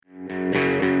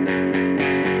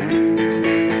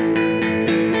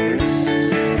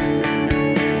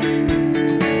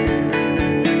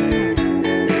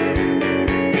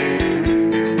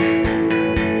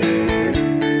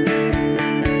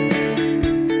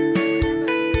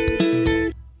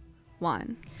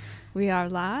1. We are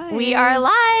live. We are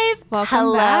live.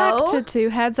 Welcome back to Two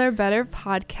Heads Are Better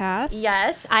podcast.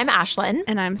 Yes, I'm Ashlyn.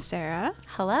 And I'm Sarah.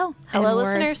 Hello, and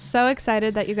listeners. We're so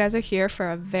excited that you guys are here for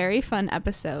a very fun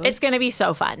episode. It's going to be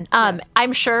so fun. Yes.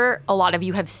 I'm sure a lot of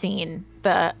you have seen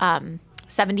the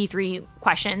 73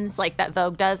 questions like that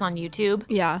Vogue does on YouTube.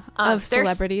 Yeah, of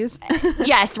celebrities.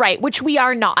 Yes, right, which we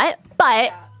are not,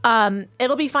 but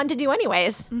it'll be fun to do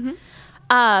anyways.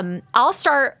 Mm-hmm. I'll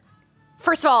start.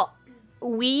 First of all,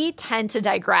 we tend to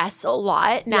digress a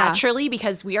lot naturally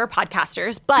because we are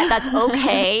podcasters, but that's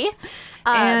okay.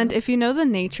 And if you know the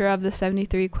nature of the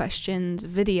 73 questions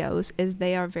videos is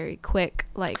they are very quick,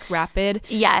 like rapid.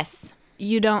 Yes.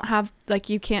 You don't have, like,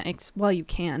 you can't, well, you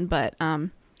can, but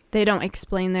they don't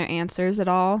explain their answers at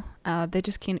all. They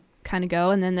just can kind of go.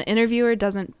 And then the interviewer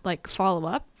doesn't, like, follow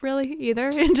up really either.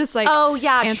 And just, like,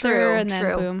 answer true, and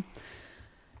then boom.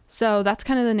 So that's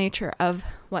kind of the nature of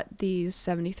what these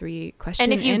 73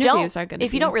 question interviews are going to be.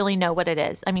 If you don't really know what it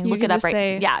is, I mean, look it up I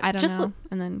don't know.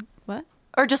 And then what?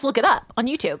 Or just look it up on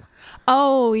YouTube.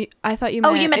 Oh, I thought you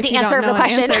meant. Oh, you meant the answer of the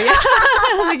question.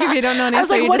 Like if you don't know an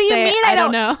answer, I was like, what do you mean? I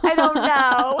don't know. I don't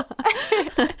know.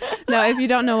 No, if you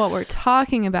don't know what we're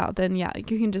talking about, then yeah, you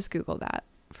can just Google that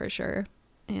for sure,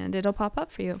 and it'll pop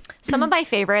up for you. Some of my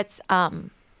favorites.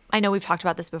 I know we've talked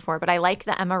about this before, but I like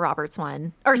the Emma Roberts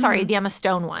one. Or sorry, the Emma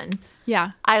Stone one.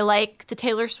 Yeah. I like the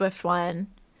Taylor Swift one.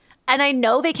 And I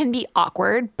know they can be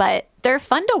awkward, but they're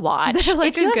fun to watch. They're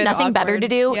like if you have nothing better awkward. to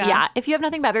do. Yeah. If you have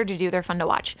nothing better to do, they're fun to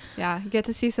watch. Yeah. You get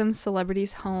to see some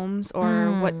celebrities' homes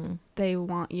or what they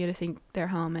want you to think their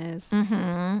home is.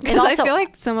 Because I feel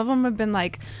like some of them have been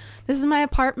like, this is my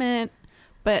apartment.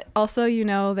 But also, you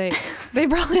know, they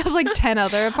probably have like 10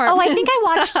 other apartments. Oh, I think I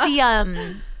watched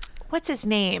the... what's his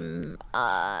name?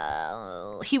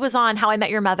 He was on How I Met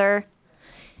Your Mother.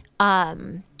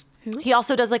 Who? He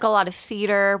also does like a lot of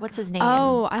theater. What's his name?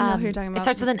 Oh, I know who you're talking about. It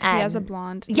starts with an N. He has a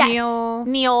blonde. Yes.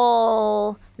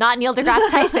 Neil, not Neil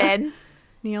deGrasse Tyson,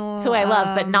 Neil, who I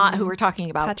love, but not who we're talking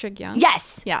about. Patrick Young.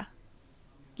 Yes. Yeah.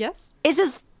 Yes. Is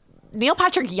this Neil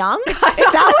Patrick Young? Is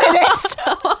that what it is?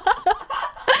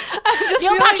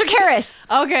 Neil Patrick Harris.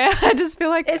 Okay, I just feel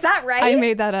like is that right? I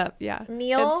made that up. Yeah,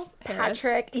 Neil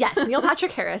Patrick. Yes, Neil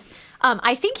Patrick Harris.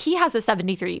 I think he has a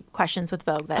 73 questions with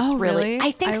Vogue. That's really?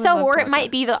 I think so, or it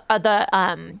might be the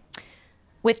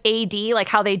with AD, like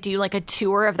how they do like a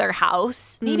tour of their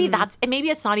house. Maybe maybe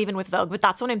it's not even with Vogue, but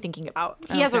that's what I'm thinking about.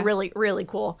 He has a really really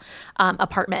cool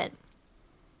apartment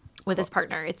with his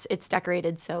partner. It's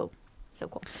decorated so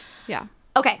cool. Yeah.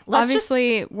 Okay,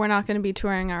 obviously we're not going to be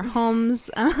touring our homes,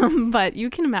 but you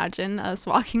can imagine us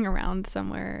walking around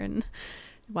somewhere and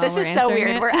while this we're is so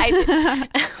weird. It.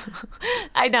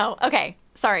 I know. Okay,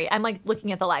 sorry. I'm like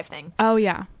looking at the live thing. Oh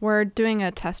yeah, we're doing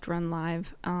a test run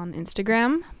live on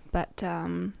Instagram, but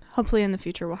hopefully in the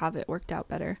future we'll have it worked out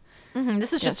better.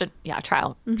 This is just a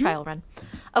trial run.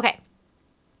 Okay.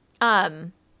 All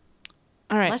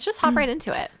right. Let's just hop right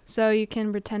into it. So you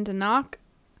can pretend to knock.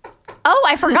 Oh,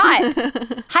 I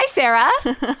forgot. Hi, Sarah.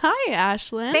 Hi,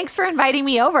 Ashlyn. Thanks for inviting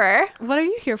me over. What are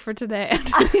you here for today?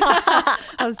 That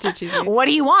was too cheesy. What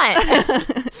do you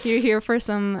want? You're here for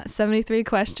some 73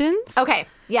 questions? Okay.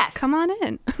 Yes. Come on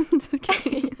in. Just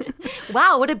kidding.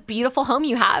 Wow, what a beautiful home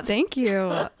you have. Thank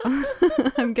you.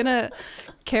 I'm going to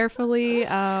carefully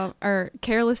or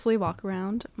carelessly walk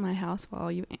around my house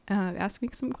while you ask me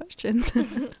some questions.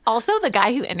 Also, the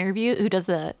guy who does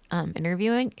the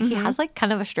interviewing, he has like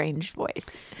kind of a strange voice.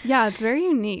 Yeah, it's very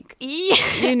unique. Yeah.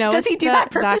 You know, does he do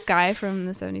that purpose? That guy from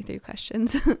the 73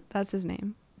 questions. That's his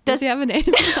name. Does he have a name?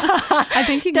 I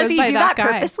think he goes by that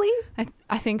guy. Does he do that purposely?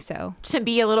 I think so. To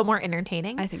be a little more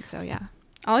entertaining? I think so, yeah.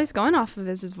 All he's going off of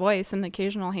is his voice and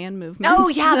occasional hand movements. Oh,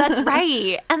 yeah, that's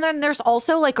right. And then there's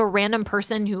also like a random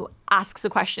person who asks a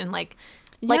question like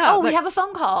we have a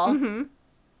phone call. Mm-hmm.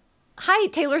 Hi,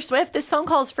 Taylor Swift. This phone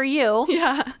call is for you.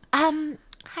 Yeah.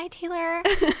 Hi, Taylor.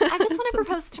 I just want to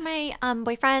propose to my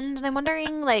boyfriend, and I'm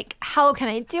wondering, like, how can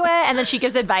I do it? And then she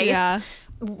gives advice. Yeah.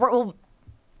 Well,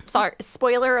 sorry,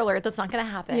 spoiler alert, that's not going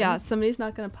to happen. Yeah, somebody's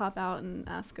not going to pop out and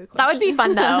ask a question. That would be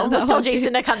fun, though. Let's tell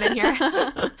Jason to come in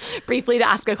here briefly to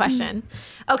ask a question.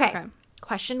 Okay.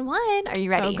 Question 1. Are you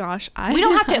ready? Oh, gosh. We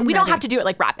don't have to do it,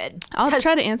 like, rapid. I'll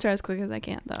try to answer as quick as I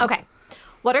can, though. Okay.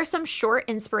 What are some short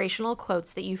inspirational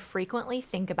quotes that you frequently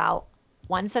think about,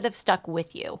 ones that have stuck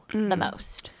with you the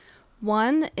most?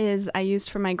 One is I used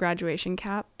for my graduation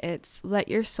cap. It's Let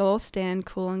Your Soul Stand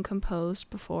Cool and Composed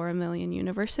Before a Million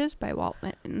Universes by Walt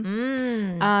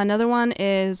Whitman. Another one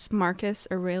is Marcus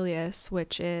Aurelius,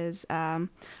 which is, I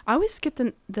always get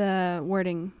the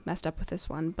wording messed up with this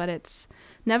one, but it's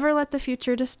never let the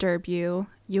future disturb you.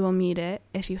 You will meet it,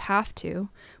 if you have to,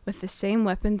 with the same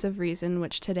weapons of reason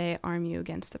which today arm you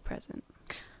against the present.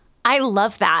 I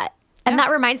love that. And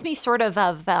that reminds me sort of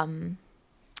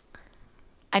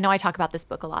I know I talk about this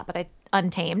book a lot, but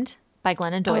Untamed by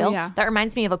Glennon Doyle. Oh, yeah. That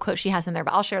reminds me of a quote she has in there,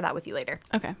 but I'll share that with you later.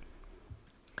 Okay.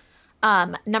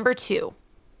 Number 2,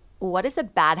 what is a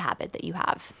bad habit that you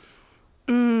have?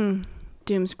 Doom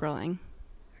scrolling.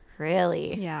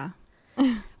 Really? Yeah.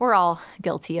 We're all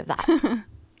guilty of that.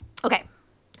 Okay.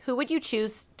 Who would you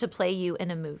choose to play you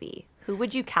in a movie? Who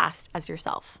would you cast as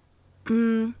yourself?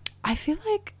 I feel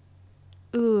like,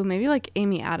 maybe like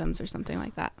Amy Adams or something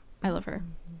like that. I love her.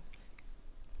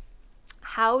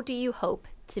 How do you hope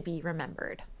to be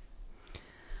remembered?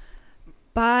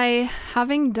 By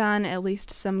having done at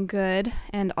least some good,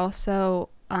 and also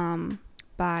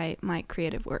by my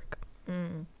creative work.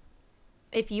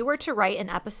 If you were to write an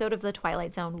episode of The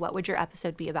Twilight Zone, what would your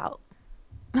episode be about?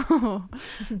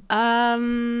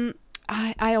 I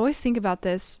always think about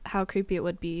this, how creepy it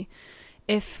would be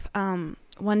if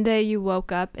one day you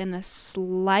woke up in a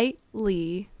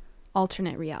slightly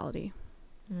alternate reality.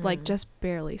 Like just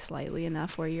barely slightly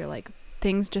enough where you're like,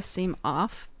 things just seem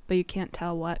off, but you can't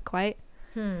tell what quite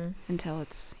until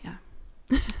it's,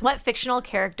 What fictional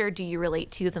character do you relate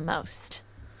to the most?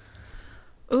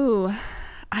 Ooh,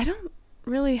 I don't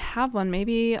really have one.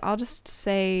 Maybe I'll just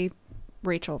say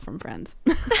Rachel from Friends.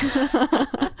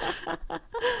 That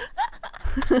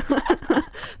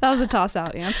was a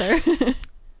toss-out answer.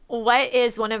 What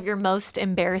is one of your most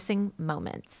embarrassing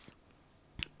moments?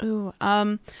 Ooh,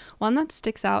 one that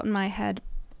sticks out in my head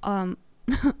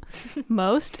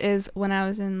most is when I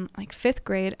was in like 5th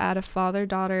grade at a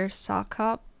father-daughter sock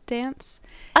hop dance.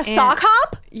 Sock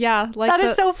hop? Yeah, like that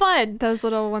is so fun. Those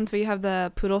little ones where you have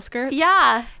the poodle skirts.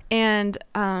 Yeah. And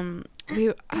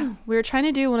we were trying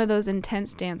to do one of those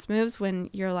intense dance moves when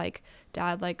you're like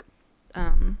dad, like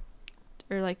or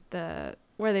like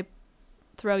where they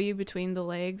throw you between the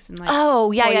legs and like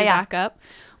pull you back up.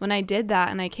 When I did that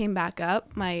and I came back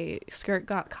up, my skirt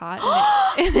got caught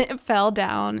and it fell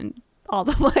down and all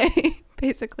the way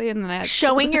basically, and then I had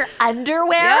showing your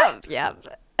underwear.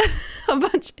 Yep.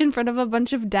 In front of a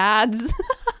bunch of dads.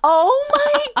 Oh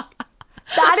my,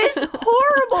 that is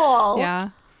horrible. Yeah.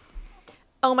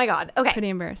 Oh my God. Okay. Pretty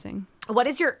embarrassing. What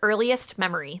is your earliest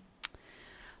memory?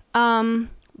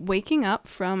 Waking up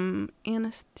from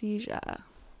anesthesia.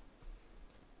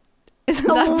 Isn't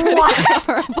that pretty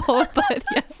horrible? But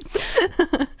yes.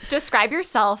 Describe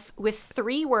yourself with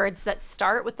 3 words that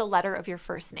start with the letter of your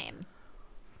first name.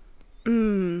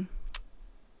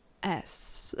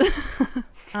 S.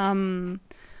 Smart.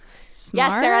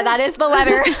 Yes, Sarah, that is the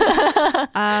letter.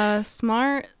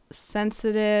 Smart,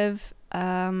 sensitive,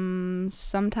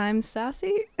 sometimes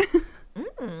sassy.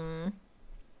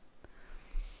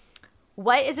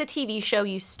 What is a TV show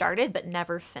you started but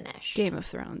never finished? Game of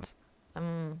Thrones.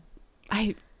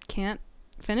 I can't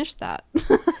finish that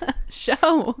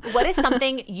show. What is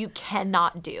something you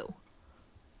cannot do?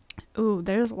 Ooh,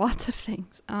 there's lots of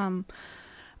things.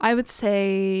 I would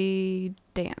say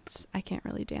dance. I can't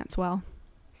really dance well.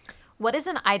 What is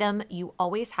an item you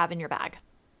always have in your bag?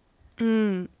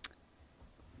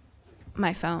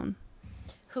 My phone.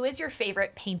 Who is your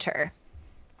favorite painter?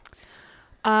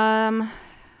 3-way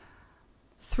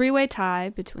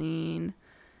tie between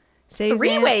Cézanne.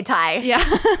 3-way tie? Yeah.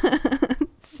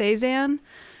 Cézanne,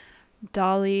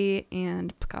 Dali,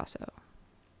 and Picasso.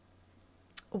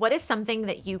 What is something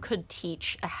that you could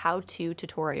teach a how-to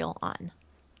tutorial on?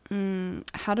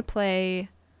 How to play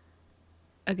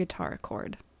a guitar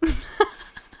chord. I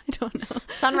don't know.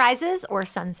 Sunrises or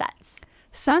sunsets?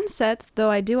 Sunsets,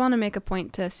 though I do want to make a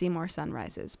point to see more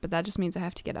sunrises, but that just means I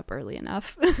have to get up early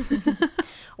enough.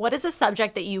 What is a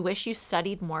subject that you wish you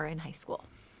studied more in high school?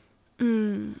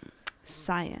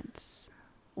 Science.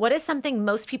 What is something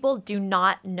most people do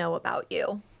not know about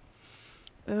you?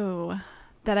 Oh,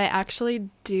 that I actually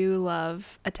do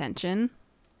love attention.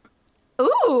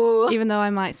 Ooh. Even though I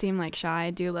might seem like shy,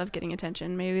 I do love getting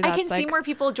attention. Maybe that's I can see more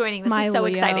people joining. This is so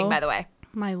exciting, by the way.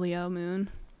 My Leo moon.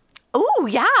 Ooh,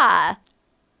 yeah.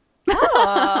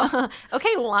 Oh.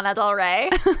 Okay, Lana Del Rey.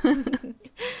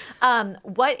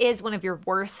 What is one of your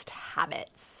worst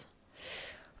habits?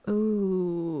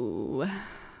 Ooh.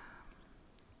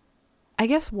 I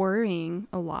guess worrying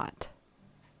a lot.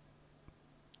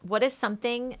 What is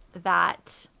something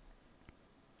that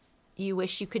you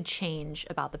wish you could change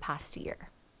about the past year?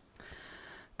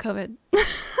 COVID.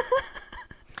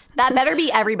 That better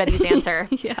be everybody's answer.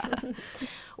 Yeah.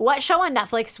 What show on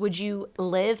Netflix would you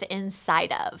live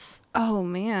inside of? Oh,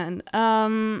 man.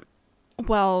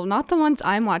 Well, not the ones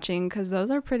I'm watching because those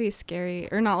are pretty scary.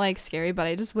 Or not like scary, but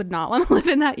I just would not want to live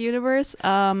in that universe.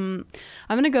 I'm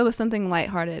going to go with something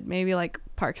lighthearted. Maybe like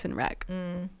Parks and Rec.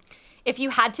 If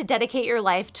you had to dedicate your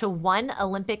life to one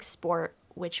Olympic sport,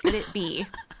 which would it be?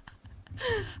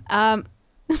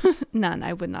 None.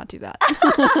 I would not do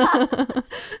that.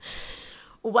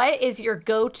 What is your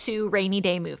go-to rainy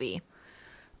day movie?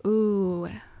 Ooh,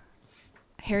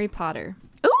 Harry Potter.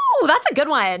 Ooh, that's a good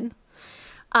one.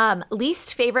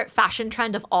 Least favorite fashion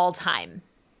trend of all time?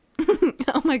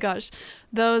 Oh my gosh.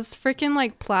 Those freaking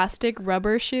like plastic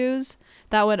rubber shoes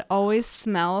that would always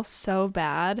smell so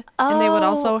bad. And they would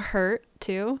also hurt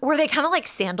too. Were they kind of like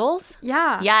sandals?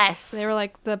 Yeah. Yes. They were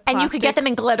like the plastics. And you could get them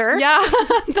in glitter? Yeah.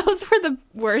 Those were the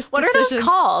worst What decisions. are those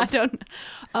called? I don't know.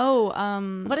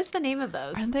 Oh, what is the name of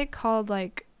those? aren't they called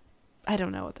like, I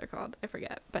don't know what they're called. I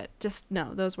forget. But just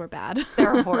no, those were bad.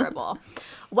 They're horrible.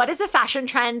 What is a fashion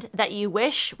trend that you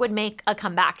wish would make a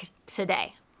comeback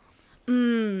today?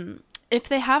 If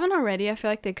they haven't already, I feel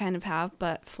like they kind of have,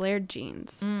 but flared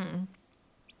jeans.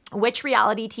 Which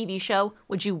reality TV show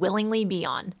would you willingly be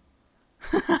on?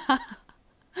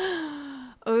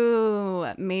 Ooh,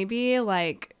 maybe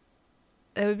like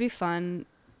it would be fun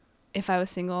if I was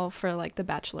single for like The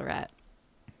Bachelorette.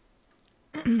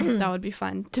 That would be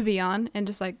fun to be on and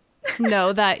just like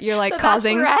know that you're like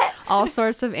causing all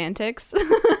sorts of antics.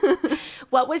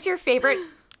 What was your favorite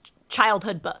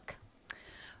childhood book?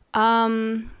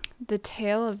 The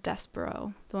Tale of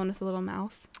Despero, the one with the little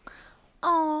mouse.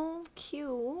 Oh,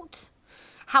 cute.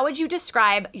 How would you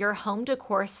describe your home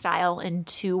decor style in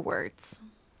 2 words?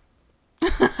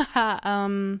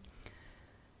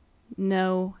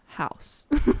 No house.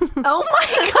 Oh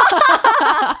my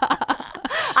God.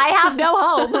 I have no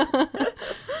home.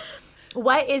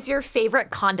 What is your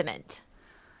favorite condiment?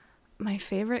 My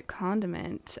favorite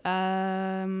condiment.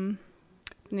 I'm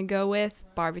gonna go with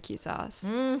barbecue sauce.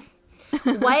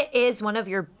 What is one of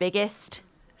your biggest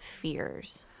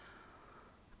fears?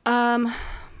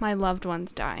 My loved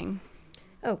ones dying.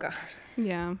 Oh God.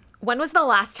 Yeah. When was the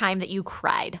last time that you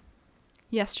cried?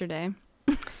 Yesterday.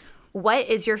 What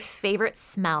is your favorite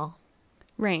smell?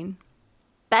 Rain.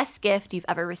 Best gift you've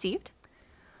ever received?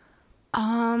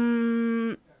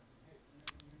 I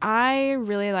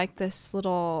really like this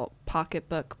little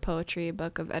pocketbook poetry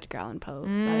book of Edgar Allan Poe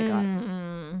that I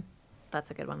got.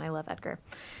 That's a good one. I love Edgar.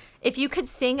 If you could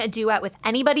sing a duet with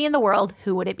anybody in the world,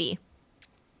 who would it be?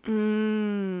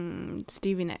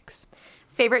 Stevie Nicks.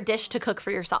 Favorite dish to cook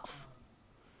for yourself?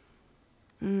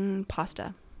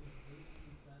 Pasta.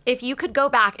 If you could go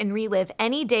back and relive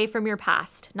any day from your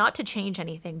past, not to change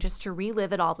anything, just to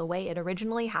relive it all the way it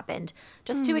originally happened,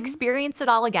 just to experience it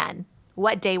all again,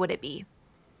 what day would it be?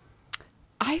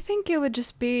 I think it would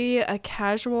just be a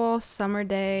casual summer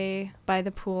day by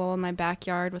the pool in my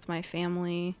backyard with my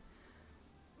family.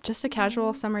 Just a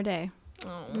casual summer day.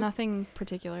 Nothing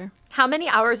particular. How many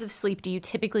hours of sleep do you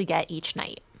typically get each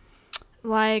night?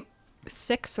 Like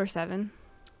 6 or 7.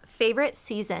 Favorite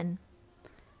season?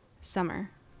 Summer.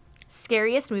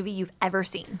 Scariest movie you've ever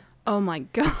seen? Oh my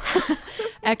God.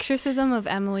 Exorcism of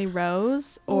Emily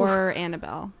Rose or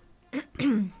Annabelle.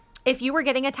 If you were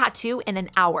getting a tattoo in an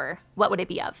hour, what would it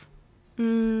be of?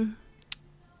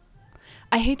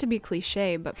 I hate to be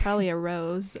cliche, but probably a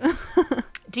rose.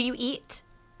 Do you eat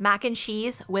mac and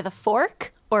cheese with a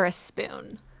fork or a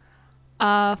spoon?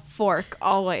 Fork,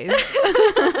 always.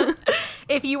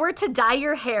 If you were to dye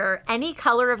your hair any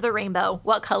color of the rainbow,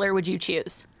 what color would you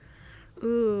choose?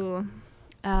 Ooh.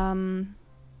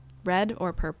 Red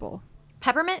or purple?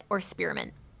 Peppermint or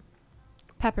spearmint?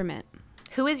 Peppermint.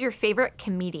 Who is your favorite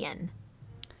comedian?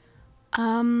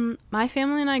 My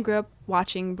family and I grew up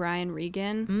watching Brian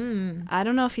Regan. I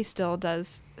don't know if he still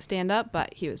does stand up,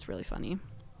 but he was really funny.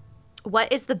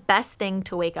 What is the best thing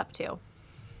to wake up to?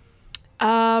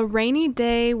 A rainy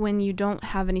day when you don't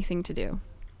have anything to do.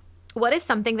 What is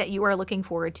something that you are looking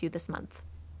forward to this month?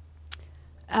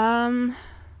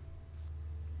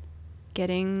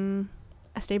 Getting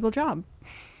a stable job.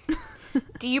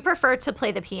 Do you prefer to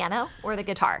play the piano or the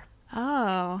guitar?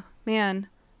 Oh, man.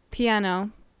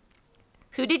 Piano.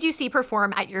 Who did you see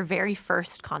perform at your very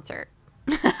first concert?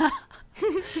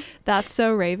 That's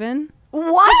So Raven.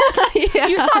 What? Yeah.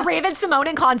 You saw Raven Simone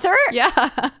in concert?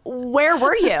 Yeah. Where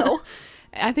were you?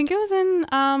 I think it was in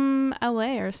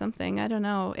LA or something. I don't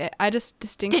know. I just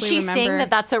distinctly remember. Did she sing the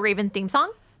That's So Raven theme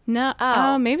song? No.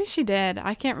 Oh, maybe she did.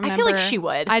 I can't remember. I feel like she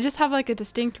would. I just have like a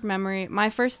distinct memory. My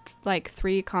first like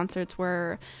 3 concerts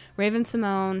were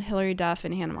Raven-Symoné, Hilary Duff,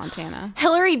 and Hannah Montana.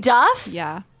 Hilary Duff?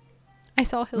 Yeah. I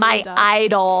saw Hilary Duff. My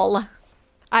idol.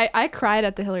 I cried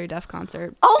at the Hilary Duff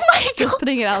concert. Oh my God. Just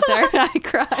putting it out there. I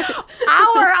cried.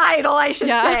 Our idol, I should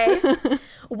say.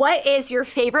 What is your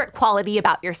favorite quality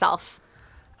about yourself?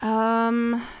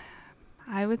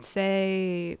 I would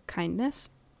say kindness.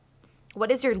 What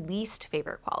is your least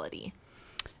favorite quality?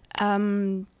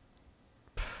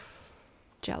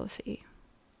 Jealousy.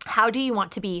 How do you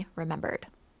want to be remembered?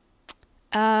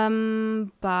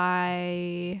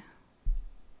 By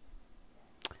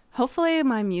hopefully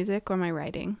my music or my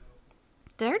writing.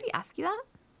 Did I already ask you that?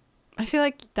 I feel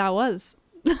like that was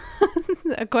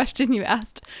a question you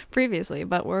asked previously,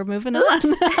 but we're moving on.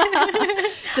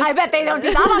 I bet they don't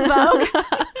do that on Vogue.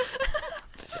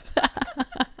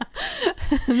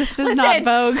 This is not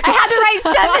Vogue. I had to write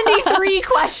 73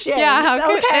 questions. Yeah, how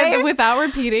could, okay? and without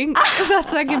repeating?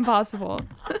 That's like impossible.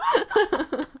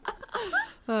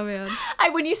 Oh man!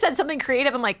 When you said something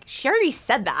creative, I'm like, she already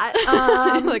said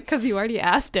that. Like, because you already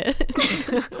asked it.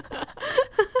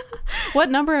 What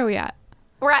number are we at?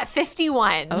 We're at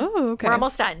 51. Oh, okay. We're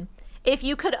almost done. If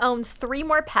you could own 3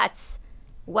 more pets,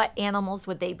 what animals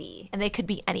would they be? And they could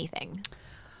be anything.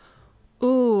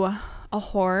 Ooh, a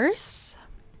horse.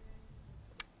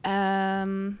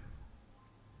 A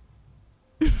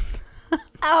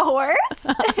horse?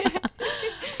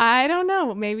 I don't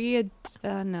know. Maybe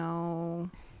no.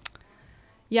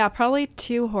 Yeah, probably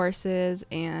 2 horses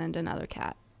and another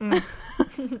cat.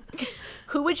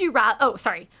 Who would you rather? Oh,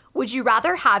 sorry. Would you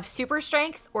rather have super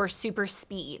strength or super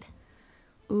speed?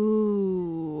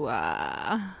 Ooh,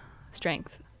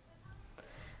 strength.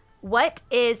 What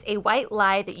is a white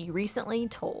lie that you recently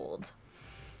told?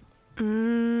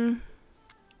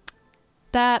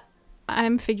 That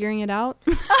I'm figuring it out.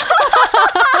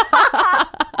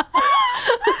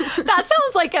 That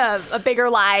sounds like a bigger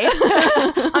lie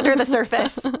under the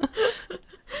surface.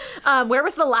 Where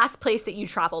was the last place that you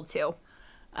traveled to?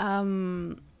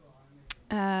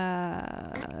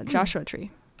 Joshua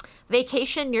Tree.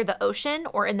 Vacation near the ocean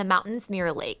or in the mountains near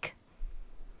a lake?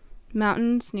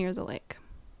 Mountains near the lake.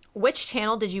 Which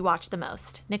channel did you watch the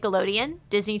most? Nickelodeon,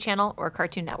 Disney Channel, or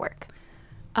Cartoon Network?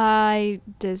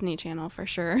 Disney Channel for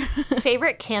sure.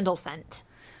 Favorite candle scent?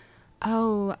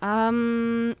 Oh,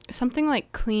 something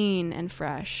like clean and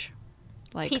fresh.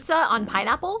 Like pizza on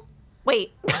pineapple?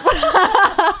 Wait.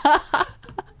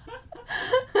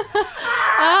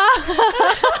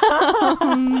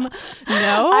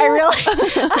 No.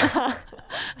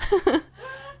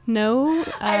 No.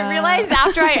 I realized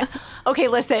after okay,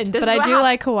 listen. But I do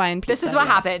like Hawaiian pizza. This is what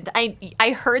happened.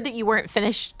 I heard that you weren't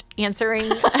finished answering,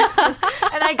 and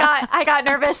I got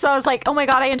nervous. So I was like, oh my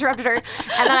God, I interrupted her,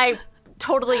 and then I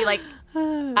totally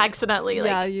accidentally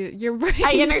your brain.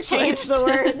 I interchanged the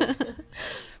words.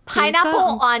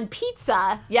 Pineapple on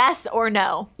pizza, yes or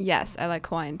no? Yes, I like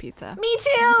Hawaiian pizza. Me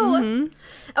too. Mm-hmm.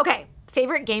 Okay,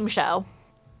 favorite game show?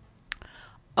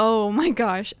 Oh my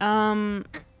gosh,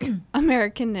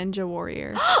 American Ninja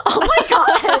Warrior. Oh my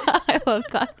God, I love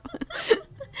that one.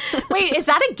 Wait, is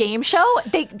that a game show?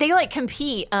 They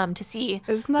compete to see.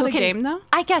 Isn't that a game though?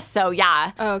 I guess so.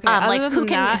 Yeah. Oh, okay. Who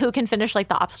can finish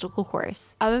the obstacle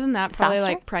course? Other than that, probably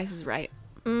faster? Price is Right.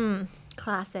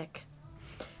 Classic.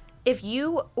 If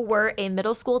you were a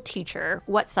middle school teacher,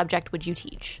 what subject would you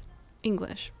teach?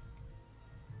 English.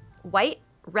 White,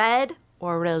 red,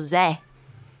 or rosé?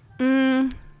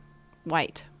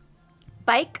 White.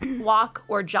 Bike, walk,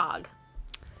 or jog?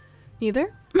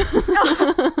 Neither.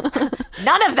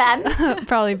 None of them.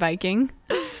 Probably biking.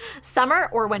 Summer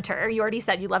or winter? You already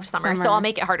said you loved summer, so I'll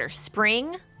make it harder.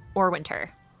 Spring or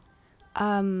winter?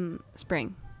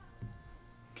 Spring.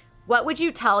 What would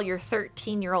you tell your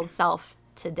 13-year-old self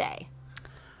today?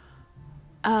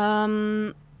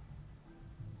 Better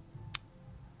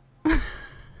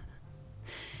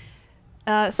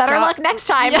luck next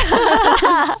time.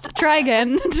 Yeah. Try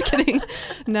again. Just kidding.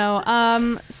 No.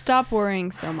 Stop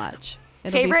worrying so much.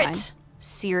 It'll Favorite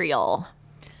cereal?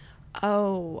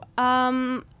 Oh,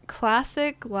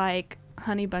 classic like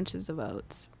Honey Bunches of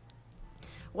Oats.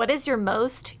 What is your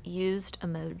most used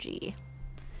emoji?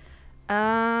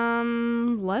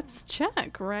 Let's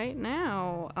check right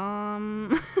now.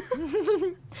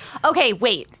 Okay,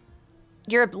 wait.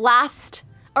 Your most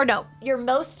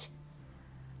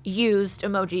used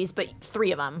emojis, but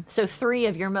 3 of them. So 3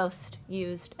 of your most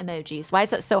used emojis. Why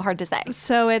is that so hard to say?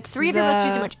 So it's 3 of your most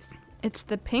used emojis. It's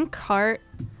the pink heart,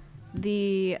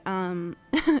 the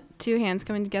 2 hands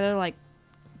coming together like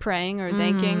praying or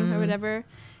thanking or whatever,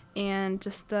 and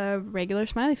just the regular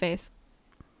smiley face.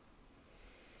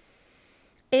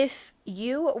 If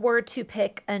you were to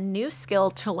pick a new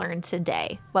skill to learn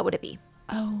today, what would it be?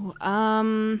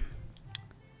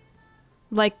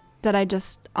 Like that I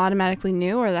just automatically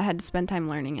knew, or that I had to spend time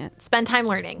learning it? Spend time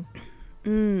learning.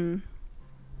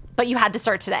 But you had to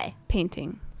start today.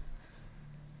 Painting.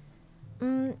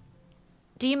 Do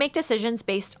you make decisions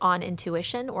based on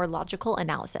intuition or logical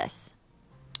analysis?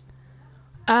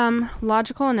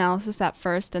 Logical analysis at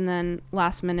first, and then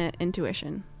last minute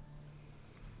intuition.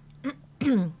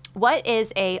 What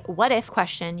is a what if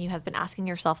question you have been asking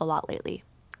yourself a lot lately?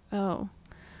 What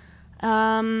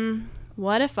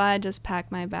if I just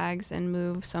pack my bags and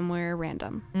move somewhere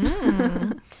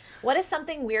random? What is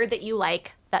something weird that you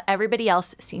like that everybody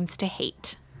else seems to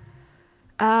hate?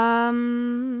 Are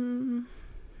you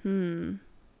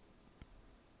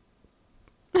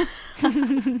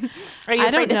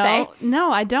afraid to say?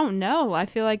 No, I don't know. I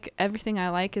feel like everything I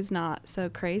like is not so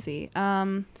crazy.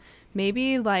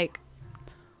 Maybe like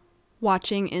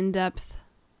watching in-depth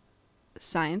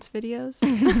science videos.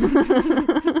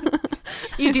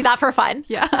 You do that for fun?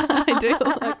 Yeah, I do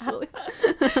actually.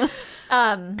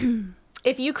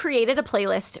 If you created a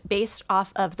playlist based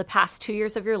off of the past 2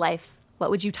 years of your life,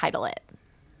 what would you title it?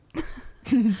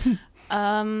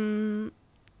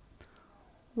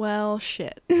 Well,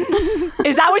 shit.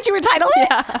 Is that what you would title it?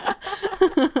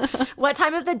 Yeah. What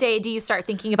time of the day do you start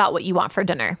thinking about what you want for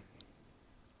dinner?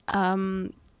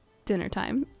 Dinner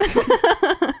time.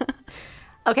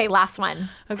 Okay, last one.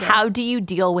 Okay. How do you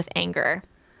deal with anger?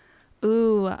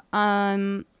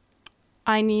 I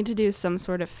need to do some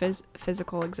sort of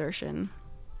physical exertion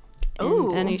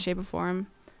in any shape or form.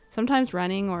 Sometimes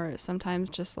running, or sometimes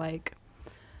just like,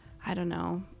 I don't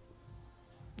know.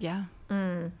 Yeah.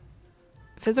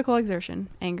 Physical exertion,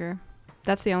 anger.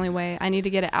 That's the only way. I need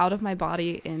to get it out of my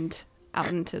body and out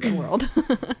into the world.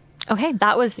 Okay,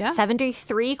 that was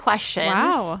 73 questions.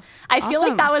 Wow. I feel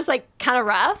like that was like kind of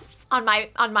rough on my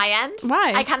end.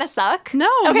 Why? I kind of suck. No,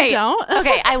 okay. You don't.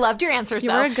 Okay, I loved your answers,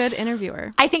 though. You were a good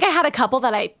interviewer. I think I had a couple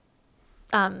that I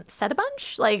said a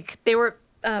bunch. Like, they were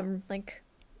like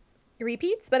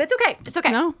repeats, but it's okay. It's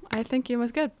okay. No, I think it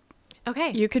was good.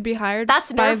 Okay. You could be hired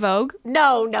by Vogue.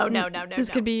 No. This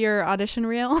could be your audition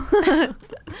reel.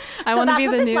 I want to be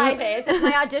the new. That's what this live is. It's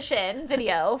my audition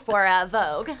video for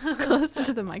Vogue. Closer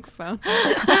to the microphone.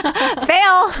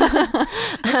 Fail.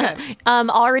 Okay.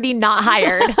 Already not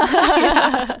hired.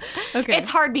 Yeah. Okay. It's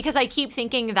hard because I keep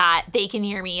thinking that they can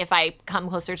hear me if I come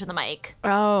closer to the mic.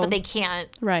 Oh. But they can't.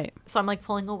 Right. So I'm like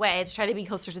pulling away to try to be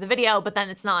closer to the video, but then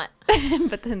it's not.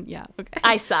 But then, yeah. Okay.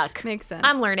 I suck. Makes sense.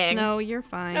 I'm learning. No, you're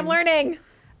fine. I'm learning.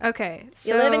 Okay,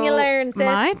 so you live and you learn, sis.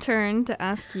 My turn to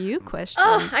ask you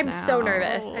questions. I'm so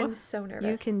nervous. I'm so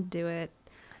nervous. You can do it.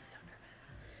 I'm so nervous.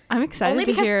 I'm excited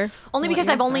to hear. Only because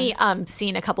I've only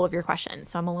seen a couple of your questions,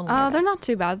 so I'm a little nervous. Oh, they're not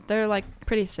too bad. They're like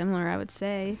pretty similar, I would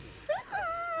say.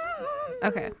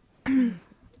 Okay. All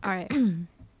right.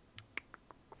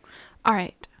 All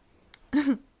right.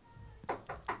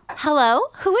 Hello,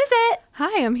 who is it?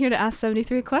 Hi, I'm here to ask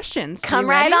 73 questions. Come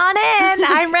right on in.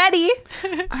 I'm ready.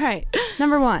 All right.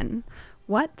 Number 1.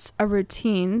 What's a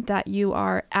routine that you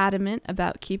are adamant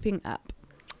about keeping up?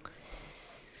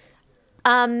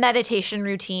 Meditation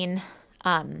routine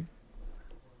in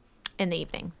the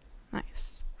evening.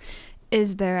 Nice.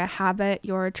 Is there a habit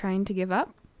you're trying to give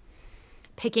up?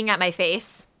 Picking at my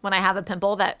face when I have a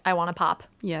pimple that I want to pop.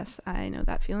 Yes, I know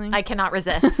that feeling. I cannot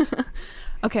resist.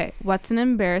 Okay, what's an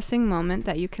embarrassing moment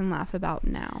that you can laugh about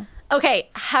now? Okay,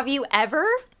 have you ever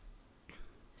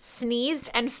sneezed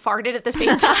and farted at the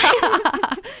same time?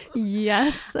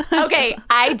 Yes. Okay,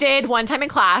 I did one time in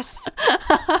class.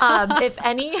 If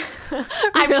any,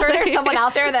 I'm sure there's someone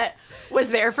out there that was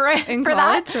there for it. In for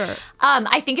college that. Or?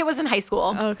 I think it was in high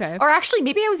school. Okay. Or actually,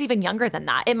 maybe I was even younger than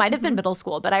that. It might have been middle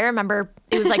school, but I remember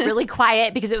it was like really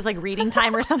quiet because it was like reading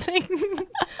time or something.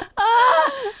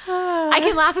 I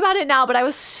can laugh about it now, but I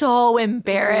was so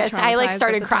embarrassed. I like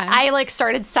started crying. I like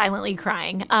started silently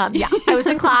crying. Yeah, I was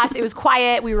in class. It was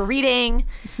quiet. We were reading.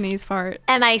 Sneeze, fart.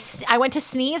 And I went to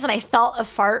sneeze and I felt a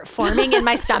fart forming in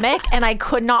my stomach and I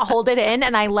could not hold it in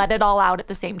and I let it all out at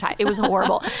the same time. It was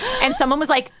horrible. And someone was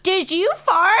like, "Did you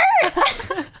fart?"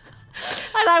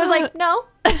 And I was like, "No."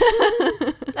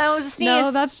 That was a sneeze.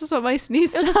 No, that's just what my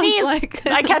sneeze sounds like.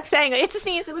 I kept saying, "It's a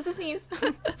sneeze. It was a sneeze."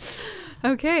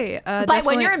 Okay. But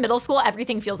when you're in middle school,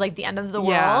 everything feels like the end of the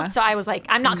world. So I was like,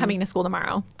 I'm not coming to school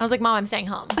tomorrow. I was like, "Mom, I'm staying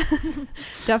home."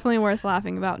 Definitely worth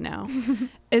laughing about now.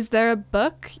 Is there a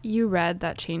book you read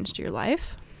that changed your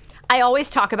life? I always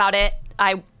talk about it.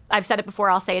 I've said it before.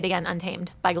 I'll say it again.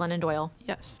 Untamed by Glennon Doyle.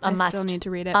 Yes. I still need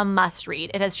to read it. A must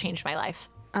read. It has changed my life.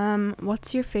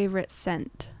 What's your favorite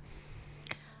scent?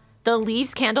 The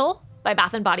Leaves candle by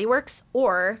Bath and Body Works,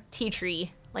 or tea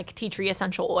tree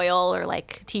essential oil, or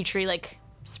like tea tree like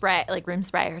spray, like room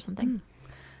spray or something.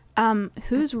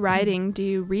 Whose writing do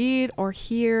you read or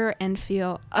hear and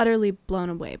feel utterly blown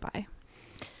away by?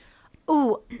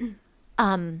 Ooh,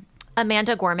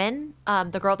 Amanda Gorman,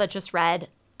 the girl that just read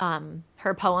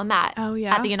her poem at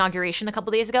the inauguration a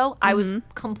couple days ago. I was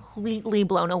completely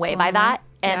blown away by that,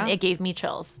 and it gave me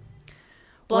chills.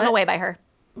 Blown away by her.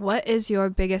 What is your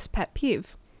biggest pet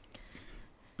peeve?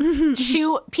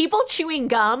 People chewing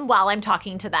gum while I'm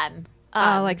talking to them.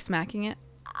 Like smacking it?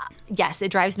 Yes,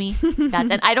 it drives me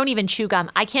nuts. And I don't even chew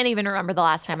gum. I can't even remember the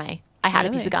last time I had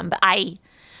a piece of gum, but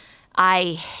I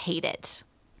hate it.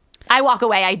 I walk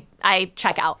away. I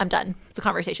check out. I'm done with the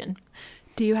conversation.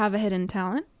 Do you have a hidden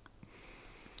talent?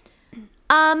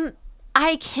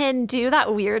 I can do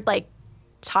that weird like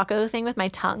taco thing with my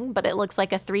tongue, but it looks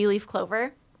like a 3-leaf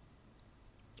clover.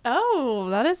 Oh,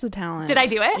 that is a talent. Did I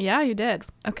do it? Yeah, you did.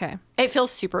 Okay. It feels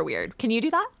super weird. Can you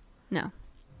do that? No.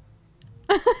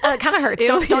 It kind of hurts.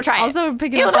 Don't try it. Also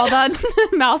picking up all that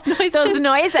mouth noises. Those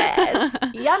noises.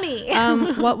 Yummy.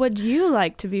 What would you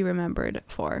like to be remembered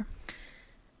for?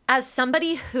 As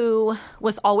somebody who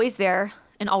was always there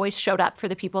and always showed up for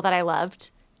the people that I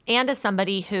loved, and as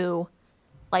somebody who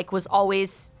like was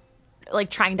always like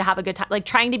trying to have a good time, like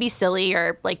trying to be silly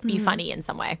or like be funny in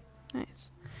some way. Nice.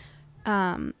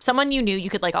 Someone you knew you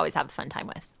could like always have a fun time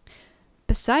with.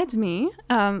 Besides me,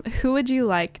 who would you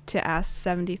like to ask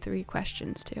 73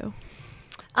 questions to?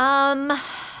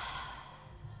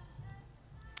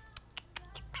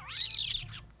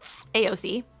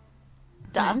 AOC.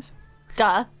 Duh. Nice.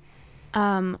 Duh.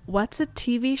 What's a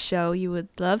TV show you would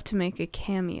love to make a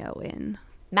cameo in?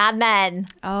 Mad Men.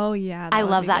 Oh yeah, I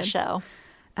love that show.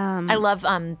 I love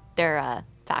their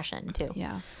fashion too.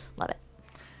 Yeah, love it.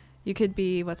 You could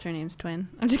be what's her name's twin.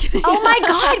 I'm just kidding. Oh my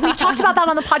God, we've talked about that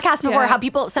on the podcast before. Yeah.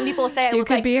 How some people say I you look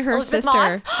could like be her Elizabeth sister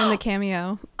Moss. in the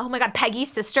cameo. Oh my God,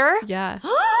 Peggy's sister. Yeah.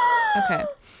 Okay.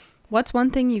 What's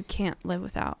one thing you can't live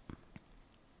without?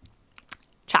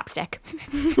 Chapstick.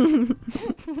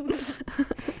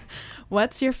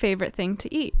 What's your favorite thing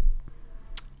to eat?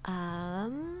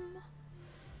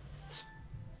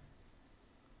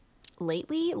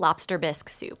 Lately, lobster bisque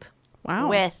soup. Wow.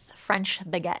 With French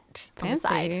baguette on the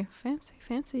side.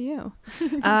 Fancy you.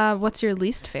 What's your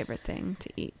least favorite thing to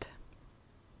eat?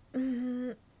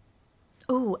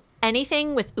 Ooh,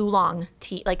 anything with oolong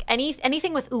tea. Like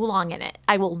anything with oolong in it,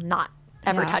 I will not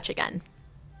ever touch again.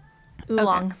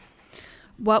 Oolong. Okay.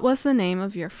 What was the name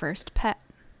of your first pet?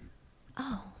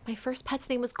 Oh, my first pet's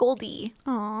name was Goldie.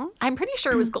 Aw. I'm pretty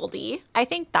sure it was Goldie. I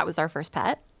think that was our first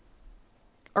pet.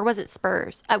 Or was it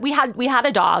Spurs? We had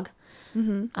a dog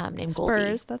named Spurs, Goldie.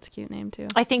 Spurs, that's a cute name too.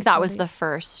 I think that was the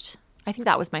first. I think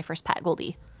that was my first pet,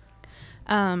 Goldie.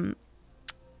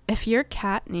 If your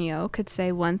cat Neo could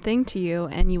say one thing to you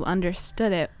and you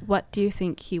understood it, what do you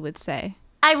think he would say?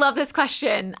 I love this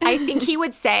question. I think he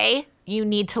would say, "You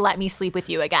need to let me sleep with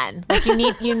you again. Like you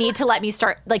need to let me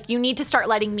start. Like you need to start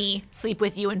letting me sleep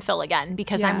with you and Phil again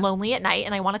because I'm lonely at night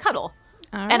and I want to cuddle,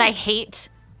 and I hate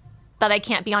that I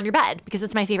can't be on your bed because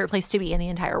it's my favorite place to be in the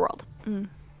entire world."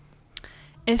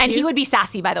 And he would be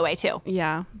sassy, by the way, too.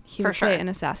 Yeah, he would say it in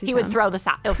a sassy tone. He would throw the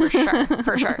sass. Oh, for sure,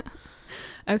 for sure.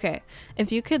 Okay,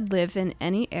 if you could live in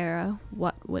any era,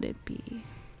 what would it be,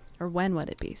 or when would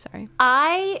it be? Sorry.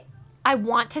 I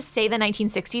want to say the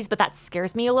 1960s, but that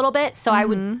scares me a little bit. So I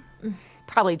would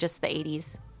probably just the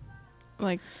 80s.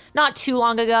 Like not too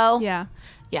long ago. Yeah.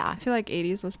 Yeah. I feel like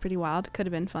 80s was pretty wild. Could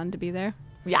have been fun to be there.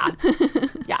 Yeah.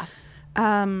 Yeah.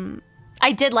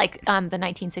 I did like the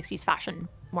 1960s fashion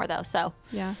more though. So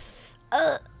yeah.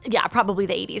 Yeah, probably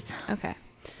the 80s. Okay.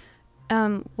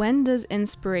 When does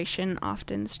inspiration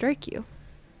often strike you?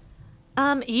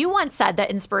 You once said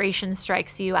that inspiration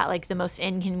strikes you at like the most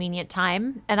inconvenient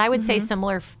time, and I would say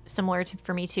similar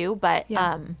for me too. But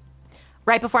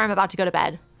right before I'm about to go to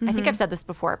bed, I think I've said this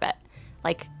before, but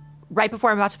like right before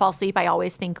I'm about to fall asleep, I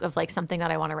always think of like something that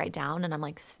I want to write down, and I'm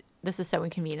like, this is so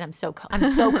inconvenient. I'm so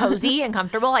cozy and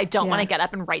comfortable. I don't want to get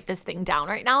up and write this thing down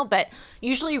right now. But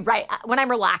usually, right when I'm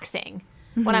relaxing,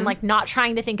 when I'm like not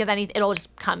trying to think of anything, it'll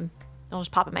just come. It'll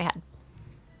just pop in my head.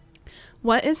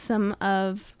 What is some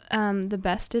of the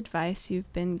best advice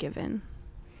you've been given?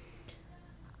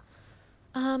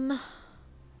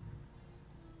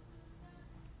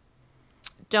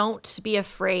 Don't be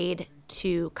afraid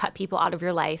to cut people out of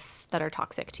your life that are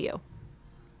toxic to you.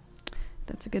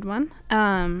 That's a good one.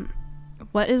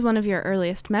 What is one of your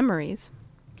earliest memories?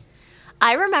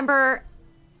 I remember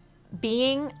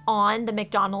being on the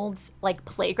McDonald's like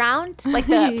playground, like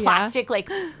the plastic, like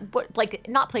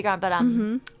not playground, but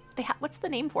what's the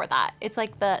name for that? It's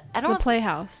like I don't know. The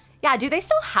Playhouse. Yeah. Do they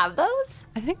still have those?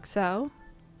 I think so.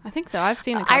 I've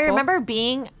seen a couple. I remember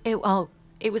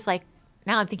it was like,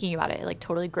 now I'm thinking about it, it like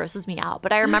totally grosses me out.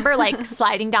 But I remember like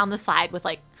sliding down the slide with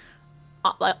like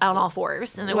on all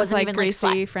fours, and it wasn't like even greasy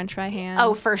like French fry hands.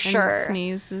 Oh, for sure.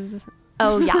 Sneezes.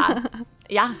 Oh yeah,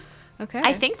 yeah. Okay.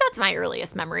 I think that's my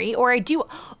earliest memory. Or I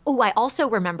also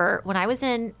remember when I was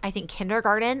in, I think,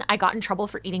 kindergarten, I got in trouble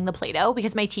for eating the Play-Doh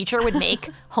because my teacher would make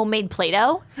homemade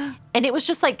Play-Doh. And it was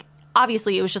just like,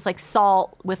 obviously it was just like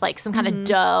salt with like some kind of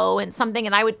dough and something.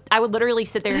 And I would literally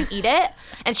sit there and eat it.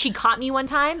 And she caught me one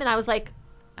time and I was like,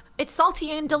 it's salty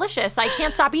and delicious. I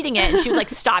can't stop eating it. And she was like,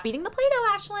 stop eating the Play-Doh,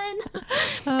 Ashlyn.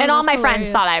 And all my friends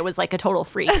thought I was like a total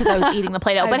freak because I was eating the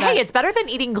Play-Doh. But hey, it's better than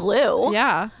eating glue.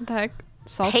 Yeah. The heck?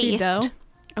 Salty dough.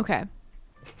 Okay.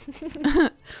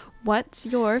 What's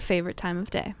your favorite time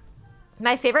of day?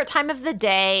 My favorite time of the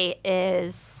day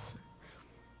is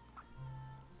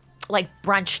like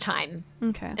brunch time.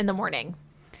 Okay. In the morning.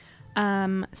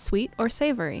 Sweet or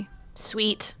savory?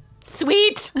 Sweet.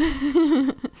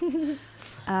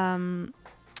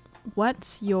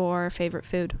 What's your favorite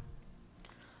food?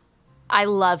 I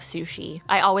love sushi.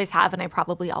 I always have, and I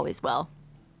probably always will.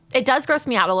 It does gross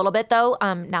me out a little bit though.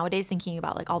 Nowadays, thinking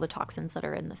about like all the toxins that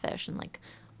are in the fish and like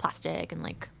plastic and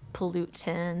like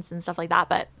pollutants and stuff like that.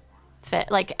 But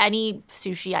like any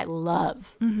sushi, I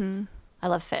love. Mm-hmm. I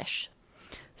love fish.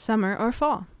 Summer or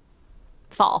fall?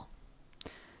 Fall.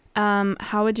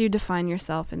 How would you define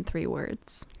yourself in 3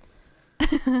 words?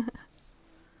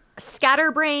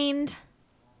 Scatterbrained,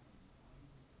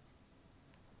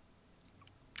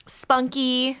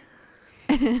 spunky,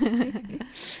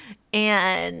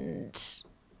 and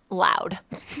loud.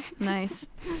 Nice.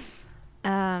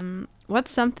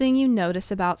 What's something you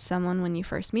notice about someone when you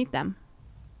first meet them?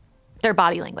 Their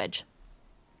body language.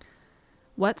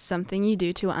 What's something you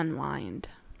do to unwind?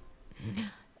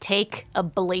 Take a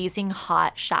blazing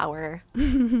hot shower.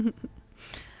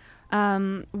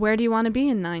 Where do you want to be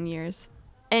in 9 years?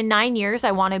 In 9 years,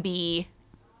 I want to be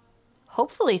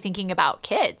hopefully thinking about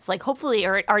kids. Like hopefully,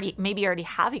 or maybe already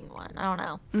having one. I don't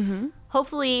know. Mm-hmm.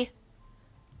 Hopefully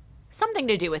something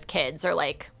to do with kids, or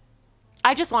like,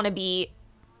 I just want to be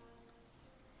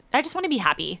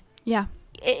happy. Yeah.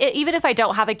 Even if I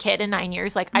don't have a kid in 9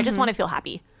 years, like I just want to feel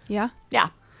happy. Yeah. Yeah.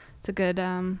 It's a good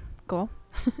goal.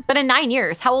 But in 9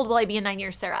 years, how old will I be in 9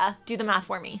 years, Sarah? Do the math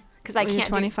for me. Because I can't. You're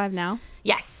 25 now?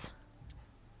 Yes.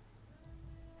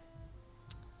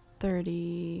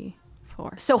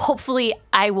 34. So hopefully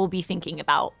I will be thinking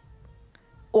about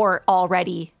or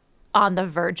already on the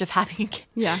verge of having a kid.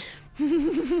 Yeah.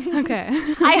 Okay.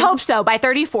 I hope so. By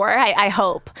 34, I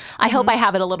hope. I hope I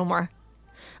have it a little more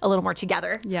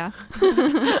together. Yeah.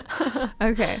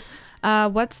 Okay.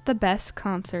 What's the best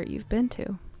concert you've been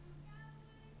to?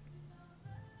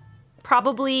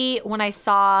 Probably when I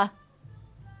saw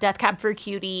Death Cab for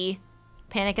Cutie,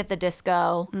 Panic at the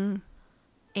Disco,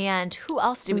 and who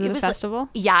else did we? Was it a festival?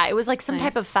 Yeah, it was like some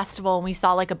type of festival, and we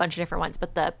saw like a bunch of different ones.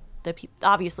 But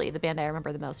obviously the band I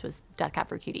remember the most was Death Cab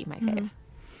for Cutie, my fave.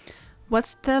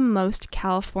 What's the most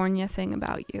California thing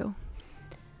about you?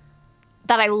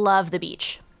 That I love the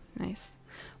beach. Nice.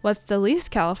 What's the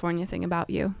least California thing about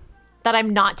you? That I'm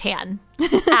not tan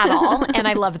at all, and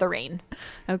I love the rain.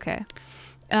 Okay.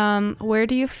 Where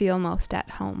do you feel most at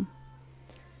home?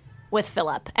 With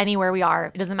Philip. Anywhere we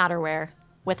are. It doesn't matter where.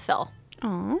 With Phil.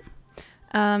 Oh.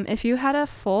 If you had a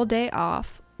full day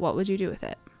off, what would you do with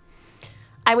it?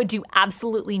 I would do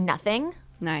absolutely nothing.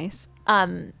 Nice.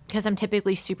 Because I'm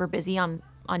typically super busy on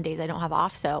days I don't have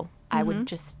off. So I would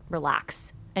just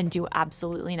relax and do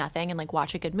absolutely nothing and like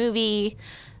watch a good movie,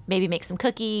 maybe make some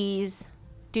cookies,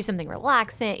 do something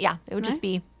relaxing. Yeah, it would just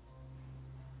be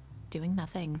doing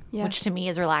nothing, which to me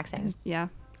is relaxing. Yeah,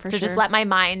 for sure. To just let my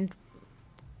mind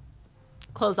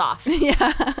close off.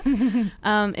 Yeah.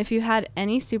 If you had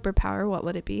any superpower, what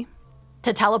would it be?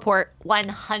 To teleport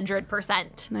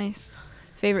 100%. Nice.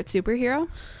 Favorite superhero?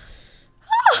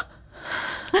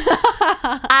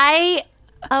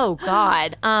 Oh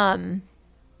God.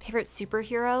 Favorite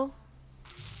superhero?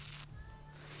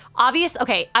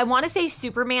 Okay, I want to say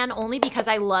Superman only because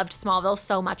I loved Smallville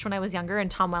so much when I was younger, and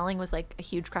Tom Welling was like a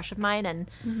huge crush of mine, and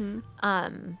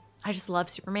I just love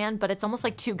Superman, but it's almost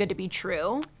like too good to be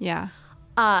true. Yeah.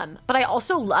 But I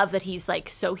also love that he's like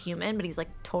so human, but he's like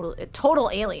total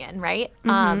alien, right?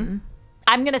 I'm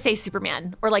gonna say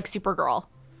Superman or like Supergirl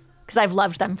because I've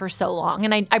loved them for so long,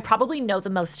 and I probably know the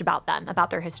most about them,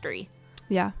 about their history.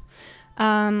 Yeah.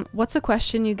 What's a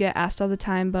question you get asked all the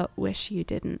time but wish you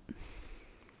didn't?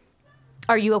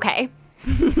 Are you okay?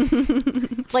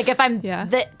 Like if I'm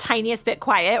the tiniest bit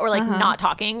quiet or like not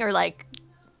talking or like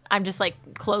I'm just like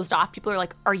closed off. People are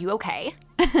like, "Are you okay?"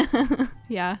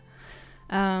 Yeah.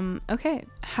 Okay.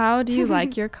 How do you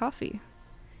like your coffee?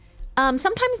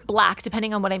 Sometimes black,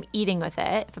 depending on what I'm eating with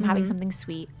it. If I'm having something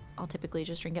sweet, I'll typically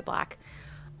just drink it black.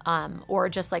 Or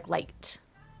just like light,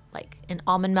 like an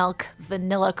almond milk,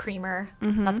 vanilla creamer.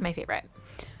 That's my favorite.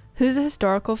 Who's a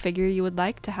historical figure you would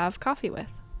like to have coffee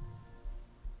with?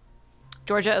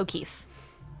 Georgia O'Keeffe.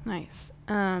 Nice.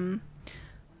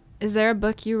 Is there a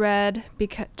book you read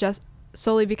just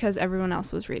solely because everyone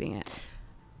else was reading it?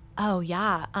 Oh,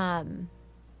 yeah.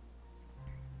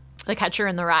 The Catcher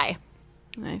in the Rye.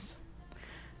 Nice.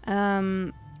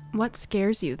 What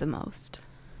scares you the most?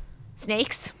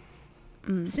 Snakes.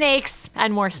 Snakes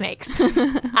and more snakes.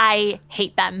 I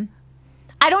hate them.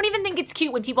 I don't even think it's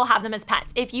cute when people have them as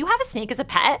pets. If you have a snake as a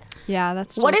pet, yeah,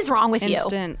 that's just what is wrong with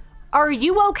instant. You? Are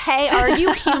you okay? Are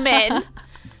you human?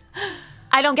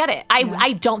 I don't get it.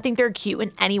 I don't think they're cute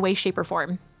in any way, shape, or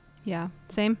form. Yeah,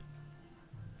 same.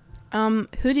 Who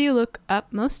do you look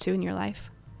up most to in your life?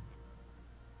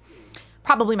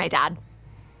 Probably my dad.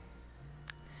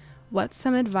 What's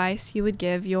some advice you would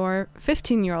give your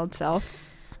 15-year-old self?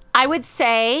 I would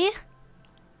say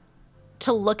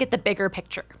to look at the bigger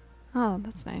picture. Oh,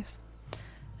 that's nice.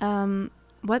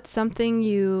 What's something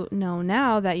you know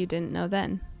now that you didn't know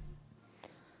then?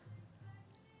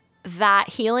 That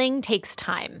healing takes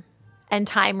time, and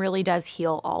time really does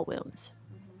heal all wounds.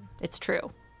 It's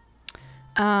true.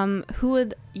 Who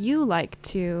would you like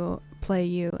to play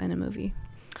you in a movie?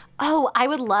 Oh, I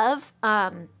would love,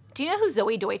 do you know who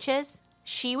Zoe Deutsch is?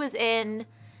 She was in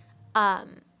the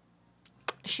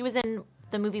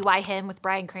movie Why Him with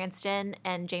Bryan Cranston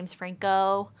and James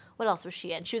Franco. What else was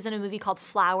she in? She was in a movie called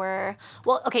Flower.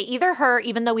 Well, okay, either her,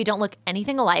 even though we don't look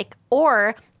anything alike,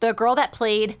 or the girl that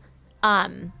played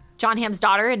John Hamm's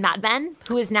daughter in Mad Men,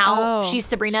 who is now, she's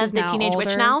Sabrina, the teenage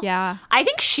witch now. Yeah. I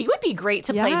think she would be great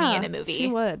to play me in a movie. She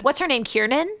would. What's her name?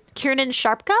 Kiernan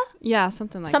Sharpka? Yeah,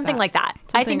 something like that. Something like that.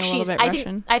 I think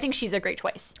she's a great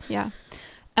choice. Yeah.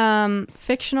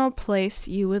 Fictional place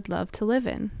you would love to live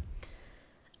in.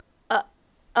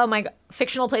 Oh my God.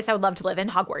 Fictional place I would love to live in,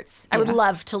 Hogwarts. I would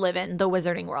love to live in the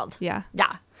Wizarding World. Yeah.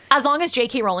 Yeah. As long as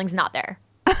J.K. Rowling's not there.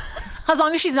 As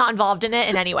long as she's not involved in it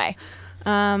in any way.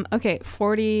 Okay,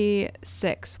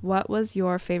 46. What was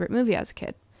your favorite movie as a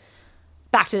kid?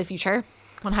 Back to the Future,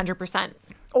 100%.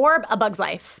 Or A Bug's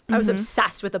Life. I was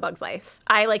obsessed with A Bug's Life.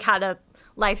 I like had a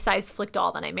life-size flick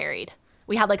doll that I married.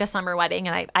 We had like a summer wedding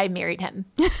and I married him.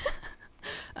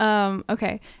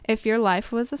 Okay, if your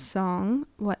life was a song,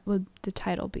 what would the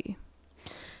title be?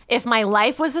 If my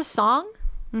life was a song,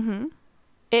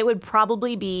 it would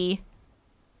probably be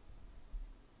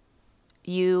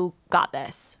You Got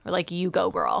This, or like You Go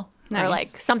Girl. Nice. Or like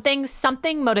something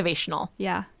motivational.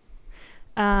 Yeah.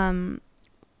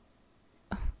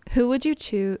 Who would you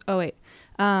choose? Oh wait.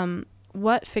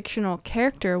 What fictional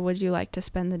character would you like to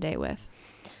spend the day with?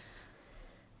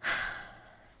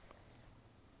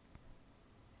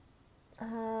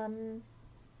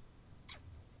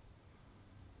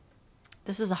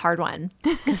 This is a hard one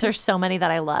because there's so many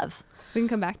that I love. We can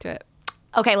come back to it.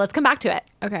 Okay, let's come back to it.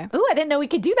 Okay. Ooh, I didn't know we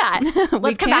could do that.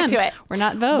 Let's come back to it. We're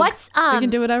not Vogue. We can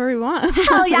do whatever we want.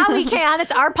 Hell yeah, we can.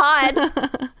 It's our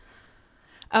pod.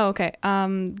 Oh, okay.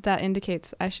 That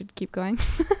indicates I should keep going.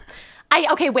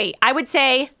 Okay, wait. I would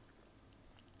say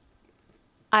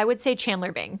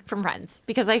Chandler Bing from Friends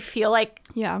because I feel like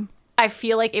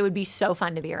it would be so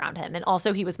fun to be around him, and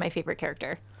also he was my favorite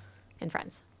character in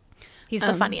Friends. He's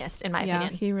the funniest in my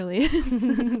opinion. Yeah, he really is.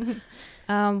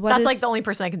 That's like the only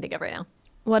person I can think of right now.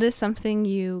 What is something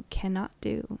you cannot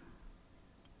do?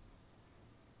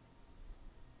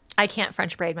 I can't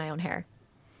French braid my own hair.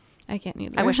 I can't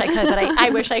either. I wish I could, but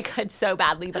I wish I could so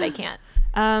badly, but I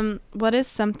can't. What is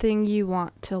something you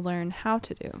want to learn how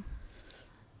to do?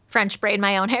 French braid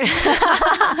my own hair.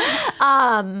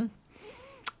 I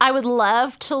would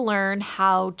love to learn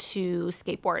how to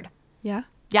skateboard. Yeah?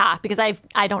 Yeah, because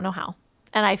I don't know how,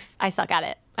 and I suck at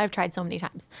it. I've tried so many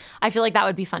times. I feel like that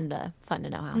would be fun to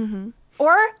know how. Mm-hmm.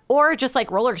 Or just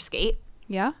like roller skate.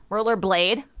 Yeah. Roller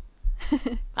blade.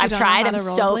 I've tried.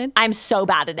 I'm so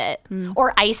bad at it.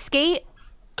 Or ice skate.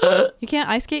 You can't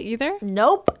ice skate either?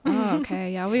 Nope. Oh,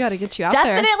 okay. Yeah, we got to get you out there.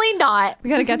 Definitely not. We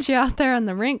got to get you out there on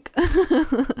the rink.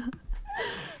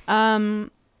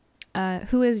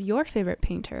 Who is your favorite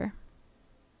painter?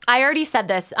 I already said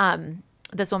this.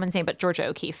 This woman's name, but Georgia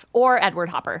O'Keeffe or Edward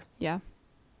Hopper. Yeah.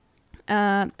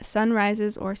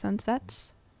 Sunrises or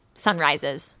sunsets?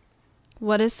 Sunrises.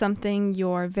 What is something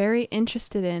you're very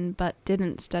interested in but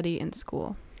didn't study in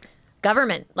school?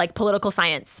 Government, like political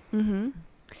science. Mm-hmm.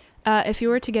 If you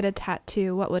were to get a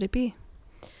tattoo, what would it be?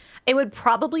 It would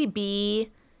probably be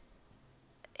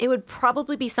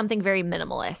something very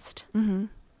minimalist. Mm-hmm.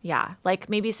 Yeah, like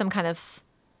maybe some kind of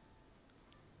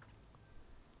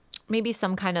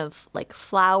like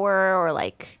flower or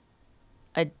like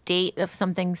a date of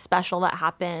something special that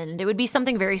happened. It would be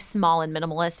something very small and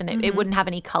minimalist, and it wouldn't have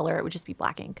any color. It would just be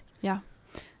black ink. Yeah.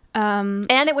 And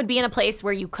it would be in a place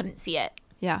where you couldn't see it.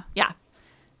 Yeah. Yeah.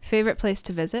 Favorite place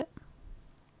to visit?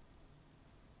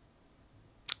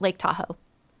 Lake Tahoe.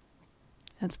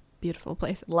 That's a beautiful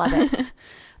place. Love it.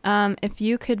 If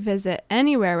you could visit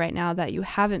anywhere right now that you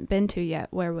haven't been to yet,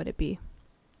 where would it be?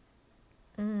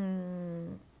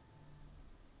 I'm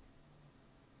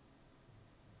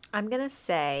going to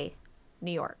say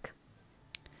New York.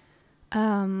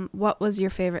 What was your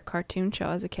favorite cartoon show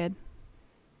as a kid?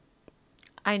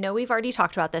 I know we've already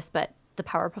talked about this, but the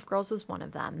Powerpuff Girls was one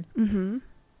of them. Mm-hmm.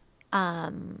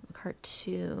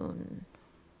 Cartoon.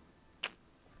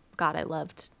 God, I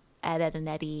loved Ed, Ed and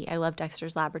Eddie. I loved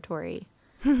Dexter's Laboratory.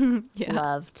 Yeah.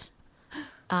 Loved.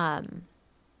 Not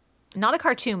a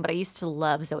cartoon, but I used to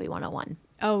love Zoe 101.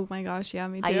 Oh my gosh, yeah,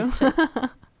 me too.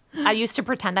 I used to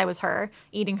pretend I was her,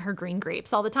 eating her green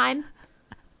grapes all the time.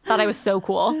 Thought I was so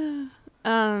cool.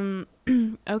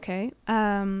 Okay.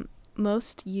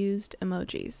 Most used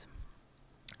emojis.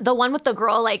 The one with the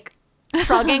girl like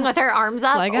shrugging with her arms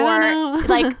up, like, or I don't know.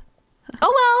 like, oh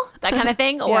well, that kind of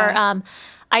thing. Yeah. Or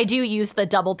I do use the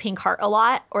double pink heart a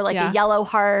lot, or like Yeah. a yellow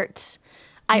heart.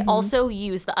 I also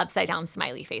use the upside down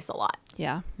smiley face a lot.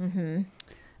 Yeah.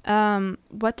 Mm-hmm.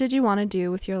 What did you want to do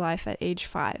with your life at age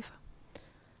 5?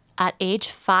 At age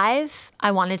 5,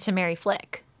 I wanted to marry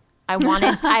Flick. I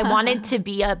wanted to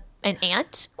be an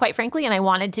aunt, quite frankly, and I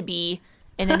wanted to be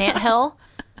in an anthill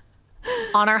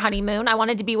on our honeymoon. I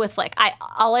wanted to be with Flick.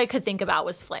 All I could think about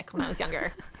was Flick when I was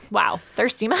younger. Wow,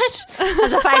 thirsty much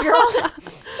as a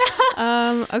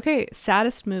 5-year-old? Okay,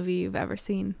 saddest movie you've ever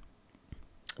seen?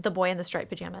 The Boy in the Striped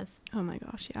Pajamas. Oh my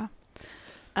gosh, yeah.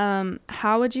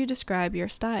 How would you describe your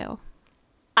style?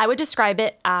 I would describe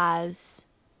it as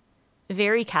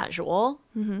very casual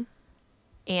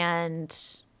and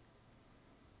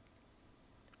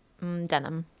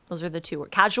denim. Those are the two words.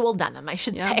 Casual denim, I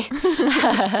should say.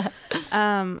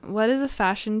 What is a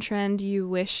fashion trend you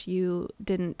wish you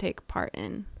didn't take part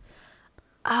in?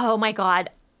 Oh my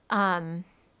God.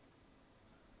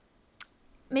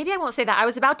 Maybe I won't say that. I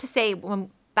was about to say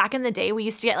back in the day, we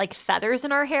used to get like feathers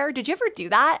in our hair. Did you ever do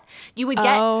that? You would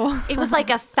get, it was like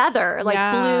a feather, like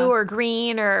blue or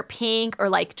green or pink or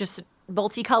like just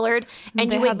multicolored. And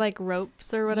they you would had like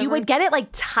ropes or whatever. You would get it like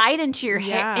tied into your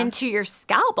hair, into your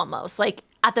scalp almost, like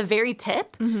at the very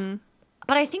tip. Mm-hmm.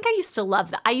 But I think I used to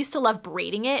love that. I used to love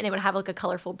braiding it, and it would have like a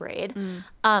colorful braid.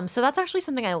 So that's actually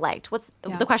something I liked.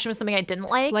 The question was something I didn't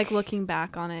like? Like looking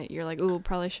back on it, you're like, ooh,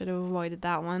 probably should have avoided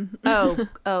that one.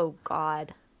 oh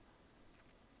God.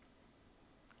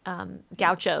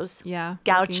 Gauchos. Yeah.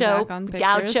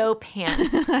 Gaucho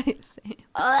pants.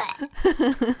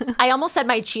 I almost said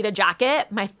my cheetah jacket,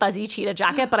 my fuzzy cheetah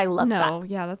jacket, but I love that. No,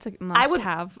 yeah, that's a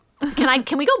must-have.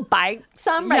 Can we go buy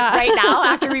some right now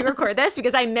after we record this?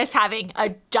 Because I miss having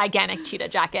a gigantic cheetah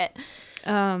jacket.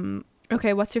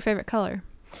 Okay, what's your favorite color?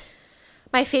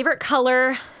 My favorite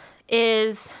color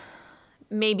is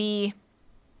maybe,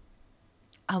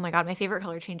 oh my God, my favorite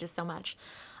color changes so much.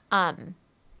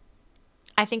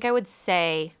 I think I would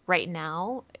say right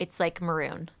now it's like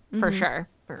maroon, for sure.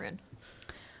 Maroon.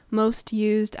 Most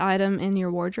used item in your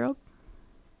wardrobe?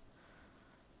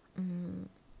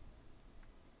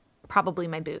 Probably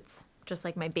my boots. Just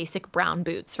like my basic brown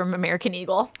boots from American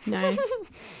Eagle. Nice.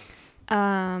 Where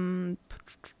am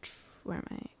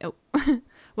I? Oh.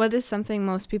 What is something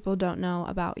most people don't know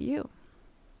about you?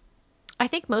 I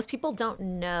think most people don't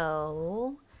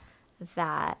know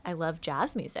that I love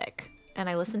jazz music. And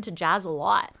I listen to jazz a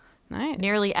lot. Nice.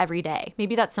 Nearly every day.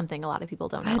 Maybe that's something a lot of people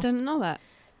don't know. I didn't know that.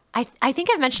 I think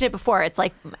I've mentioned it before. It's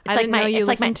like I didn't know you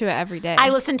listen to it every day. I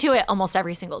listen to it almost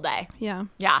every single day. Yeah.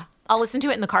 Yeah. I'll listen to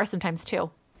it in the car sometimes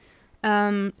too.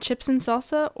 Chips and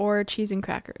salsa or cheese and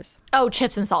crackers? Oh,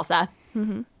 chips and salsa.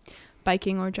 Mm-hmm.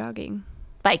 Biking or jogging?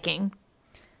 Biking.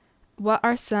 What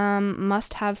are some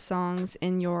must-have songs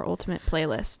in your ultimate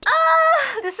playlist?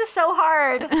 This is so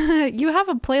hard. You have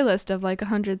a playlist of like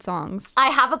 100 songs. I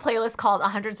have a playlist called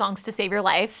 100 Songs to Save Your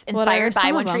Life, inspired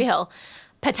by One Tree Hill.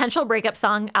 Potential breakup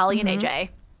song, Ali and AJ.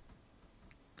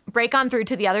 Break On Through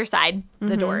to the Other Side,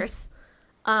 The Doors.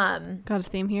 Got a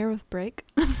theme here with break.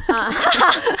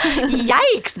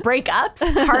 Yikes.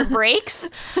 Breakups,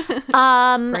 heartbreaks. Break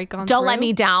On Don't Through. Let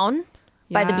Me Down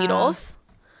by the Beatles.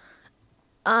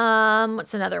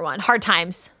 What's another one? Hard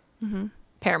Times.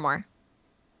 Paramore.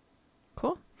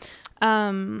 Cool.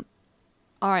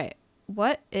 All right.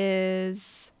 What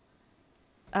is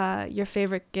your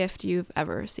favorite gift you've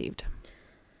ever received?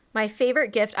 My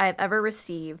favorite gift I've ever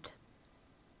received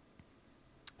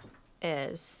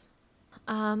is...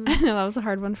 I know, that was a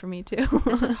hard one for me, too.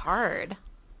 This is hard.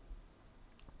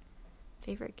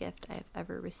 Favorite gift I've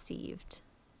ever received.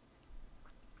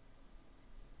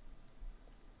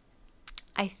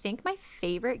 I think my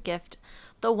favorite gift,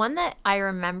 the one that I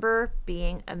remember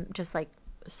being just like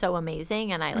so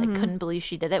amazing and I like couldn't believe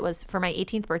she did it, was for my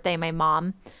 18th birthday. My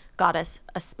mom got us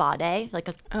a spa day. Like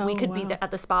we could be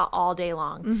at the spa all day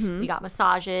long. We got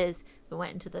massages. We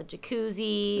went into the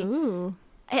jacuzzi. Ooh.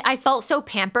 I felt so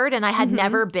pampered, and I had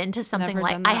never been to something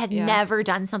never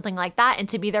done something like that. And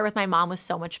to be there with my mom was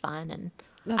so much fun. And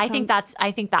I think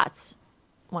that's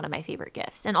one of my favorite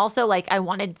gifts. And also, like, I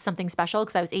wanted something special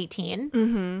because I was 18.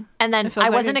 And then I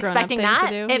wasn't expecting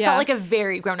that. It felt like a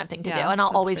very grown up thing to do. And I'll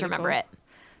always remember it.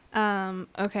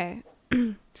 Okay.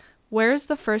 Where's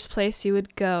the first place you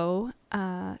would go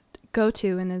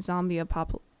to in a zombie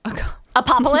apocalypse?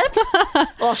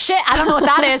 Well, shit, I don't know what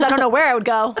that is. I don't know where I would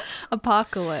go.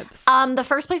 Apocalypse. The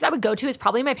first place I would go to is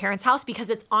probably my parents' house because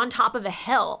it's on top of a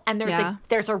hill and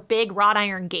there's a big wrought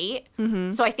iron gate.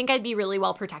 So I think I'd be really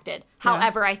well protected.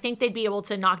 However, I think they'd be able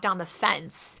to knock down the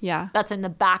fence that's in the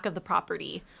back of the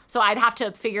property. So I'd have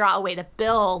to figure out a way to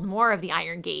build more of the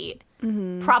iron gate.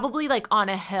 Probably like on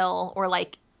a hill or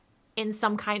like in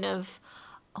some kind of...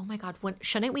 Oh my God,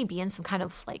 shouldn't we be in some kind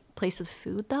of like place with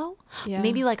food though? Yeah.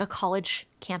 Maybe like a college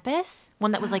campus,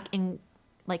 one that was like in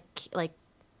like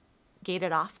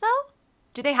gated off though?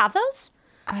 Do they have those?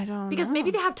 I don't know. Because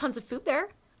maybe they have tons of food there.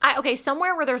 Okay,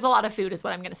 somewhere where there's a lot of food is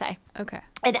what I'm going to say. Okay.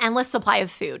 An endless supply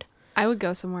of food. I would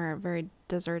go somewhere very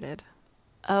deserted.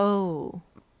 Oh.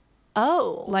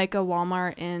 Like a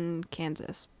Walmart in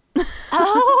Kansas.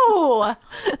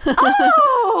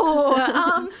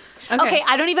 Okay,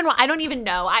 I don't even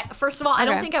know. First of all, I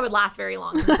don't think I would last very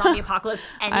long in the zombie apocalypse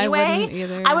anyway. I wouldn't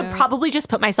either. I would probably just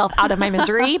put myself out of my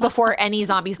misery before any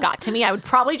zombies got to me. I would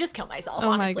probably just kill myself,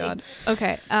 honestly. Oh my God.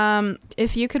 Okay.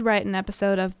 If you could write an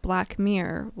episode of Black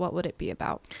Mirror, what would it be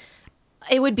about?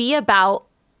 It would be about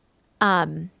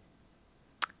some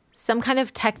kind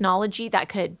of technology that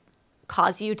could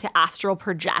cause you to astral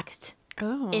project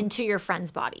into your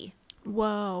friend's body.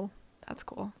 Whoa. That's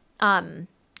cool.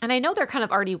 And I know there kind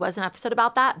of already was an episode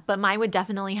about that, but mine would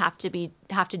definitely have to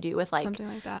do with like something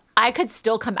like that. I could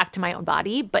still come back to my own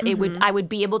body, but I would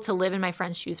be able to live in my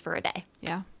friend's shoes for a day.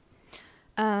 Yeah.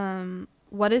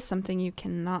 What is something you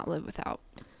cannot live without?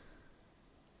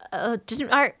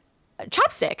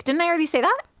 Chopstick. Didn't I already say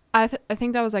that? I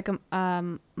think that was like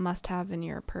a must-have in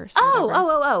your purse.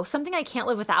 Something I can't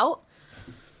live without.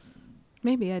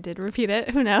 Maybe I did repeat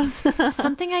it. Who knows?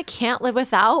 Something I can't live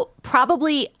without.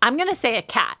 Probably, I'm going to say a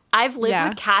cat. I've lived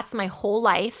with cats my whole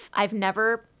life. I've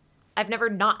never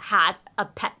not had a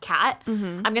pet cat.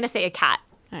 I'm going to say a cat.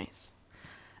 Nice.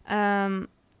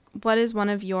 What is one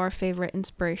of your favorite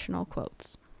inspirational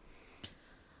quotes?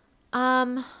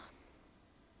 And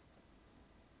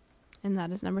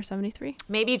that is number 73.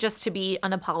 Maybe just to be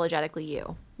unapologetically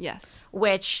you. Yes.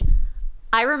 Which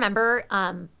I remember...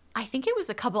 I think it was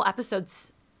a couple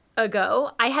episodes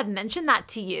ago, I had mentioned that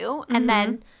to you. And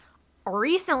then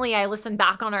recently I listened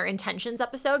back on our intentions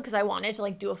episode because I wanted to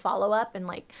like do a follow-up and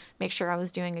like make sure I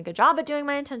was doing a good job at doing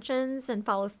my intentions and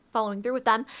following through with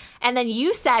them. And then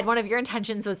you said one of your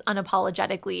intentions was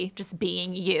unapologetically just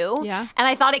being you. Yeah. And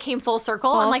I thought it came full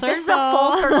circle. I'm like, this is a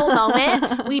full circle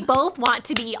moment. We both want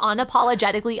to be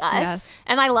unapologetically us. Yes.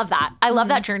 And I love that. I love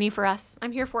that journey for us.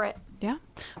 I'm here for it. Yeah.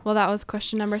 Well, that was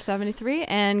question number 73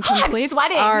 and completes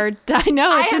our... I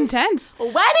know, it's intense.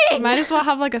 Sweating. Might as well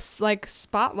have like a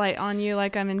spotlight on you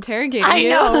like I'm interrogating you. I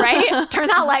know, right? Turn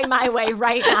that light my way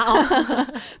right now.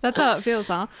 That's how it feels,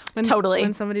 huh? Totally.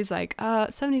 When somebody's like,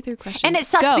 73 questions. And it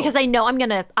sucks because I know I'm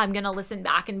gonna listen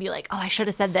back and be like, oh, I should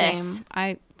have said this.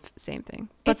 Same thing.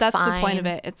 But that's fine. The point of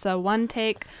it. It's a one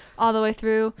take all the way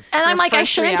through. And I'm like, I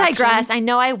shouldn't digress. I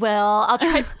know I will.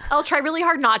 I'll try really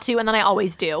hard not to, and then I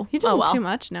always do. You didn't too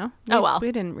much, no?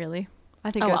 We didn't really. I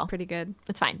think it was pretty good.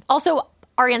 It's fine. Also,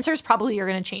 our answers probably are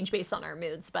going to change based on our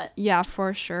moods, but... Yeah,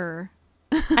 for sure.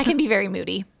 I can be very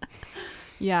moody.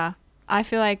 Yeah. I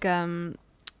feel like a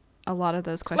lot of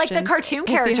those questions... Like the cartoon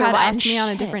character if you had asked me on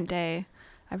a different day,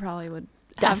 I probably would...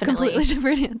 Have completely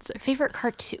different answers. Favorite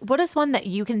cartoon? What is one that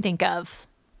you can think of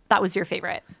that was your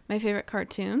favorite? My favorite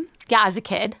cartoon? Yeah, as a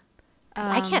kid.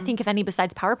 I can't think of any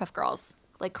besides Powerpuff Girls.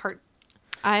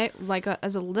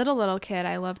 As a little kid,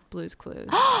 I loved Blue's Clues.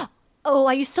 Oh,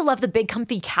 I used to love The Big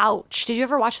Comfy Couch. Did you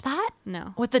ever watch that?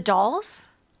 No. With the dolls?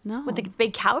 No. With the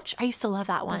big couch? I used to love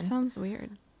that one. That sounds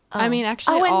weird. I mean,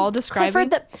 actually, all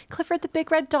describing Clifford the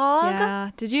Big Red Dog.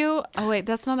 Yeah. Did you? Oh wait,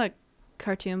 that's not a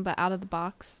cartoon, but Out of the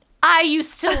Box. I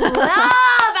used to love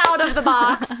Out of the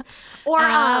Box. Or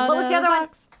what was the other one?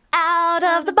 Out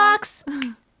of the Box.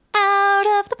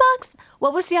 Out of the Box.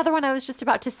 What was the other one I was just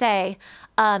about to say?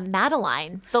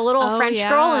 Madeline, the little French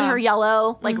girl in her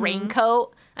yellow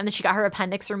raincoat, and then she got her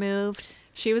appendix removed.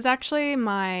 She was actually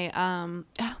my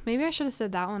maybe I should have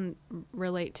said that one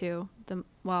relate to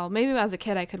maybe as a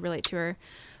kid I could relate to her,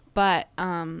 but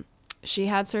she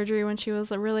had surgery when she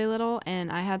was really little,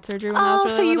 and I had surgery when I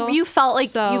was really little. So you felt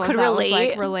like you could relate.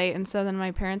 Was, relate, and so then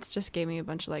my parents just gave me a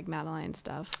bunch of Madeline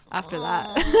stuff after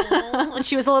that. And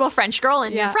she was a little French girl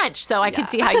and you're French, so I could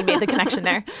see how you made the connection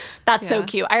there. That's so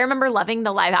cute. I remember loving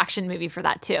the live action movie for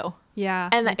that too. Yeah,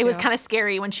 and it was kind of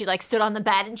scary when she stood on the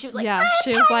bed and she was like,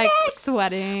 she was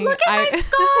sweating. Look at my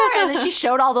scar, and then she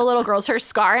showed all the little girls her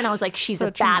scar, and I was like, she's so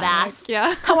a dramatic. Badass.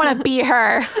 Yeah, I want to be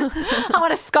her. I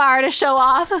want a scar to show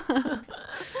off.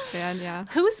 Yeah.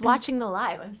 Who's watching the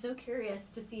live? I'm so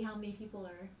curious to see how many people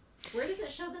are. Where does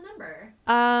it show the number?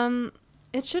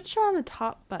 It should show on the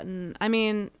top button. I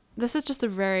mean, this is just a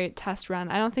very test run.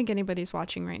 I don't think anybody's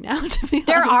watching right now. To be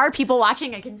there honest. are people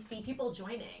watching. I can see people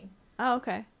joining. Oh,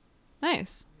 okay.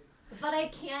 Nice. But I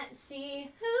can't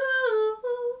see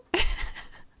who.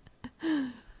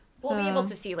 We'll be able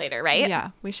to see later, right? Yeah,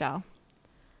 we shall.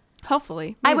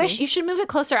 Hopefully. Maybe. I wish you should move it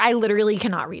closer. I literally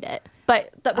cannot read it.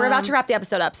 But we're about to wrap the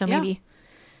episode up, so maybe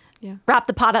wrap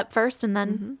the pod up first and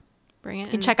then bring it. You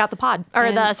can check out the pod. Or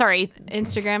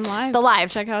Instagram Live. The live.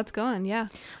 Check how it's going. Yeah.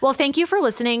 Well, thank you for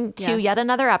listening to yet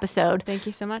another episode. Thank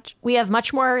you so much. We have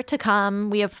much more to come.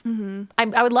 We have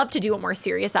I would love to do a more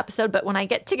serious episode, but when I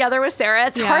get together with Sarah,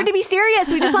 it's hard to be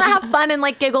serious. We just want to have fun and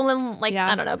giggle and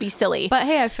I don't know, be silly. But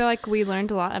hey, I feel like we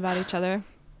learned a lot about each other.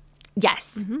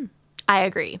 Yes. I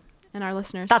agree. And our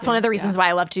listeners. That's one of the reasons why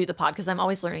I love to do the pod, because I'm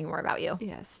always learning more about you.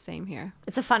 Yes, same here.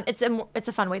 It's a fun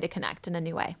way to connect in a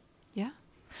new way. Yeah.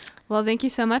 Well, thank you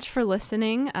so much for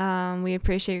listening. We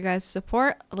appreciate your guys'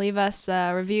 support. Leave us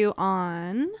a review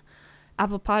on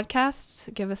Apple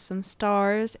Podcasts. Give us some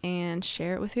stars and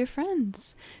share it with your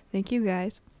friends. Thank you,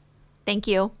 guys. Thank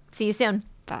you. See you soon.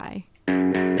 Bye.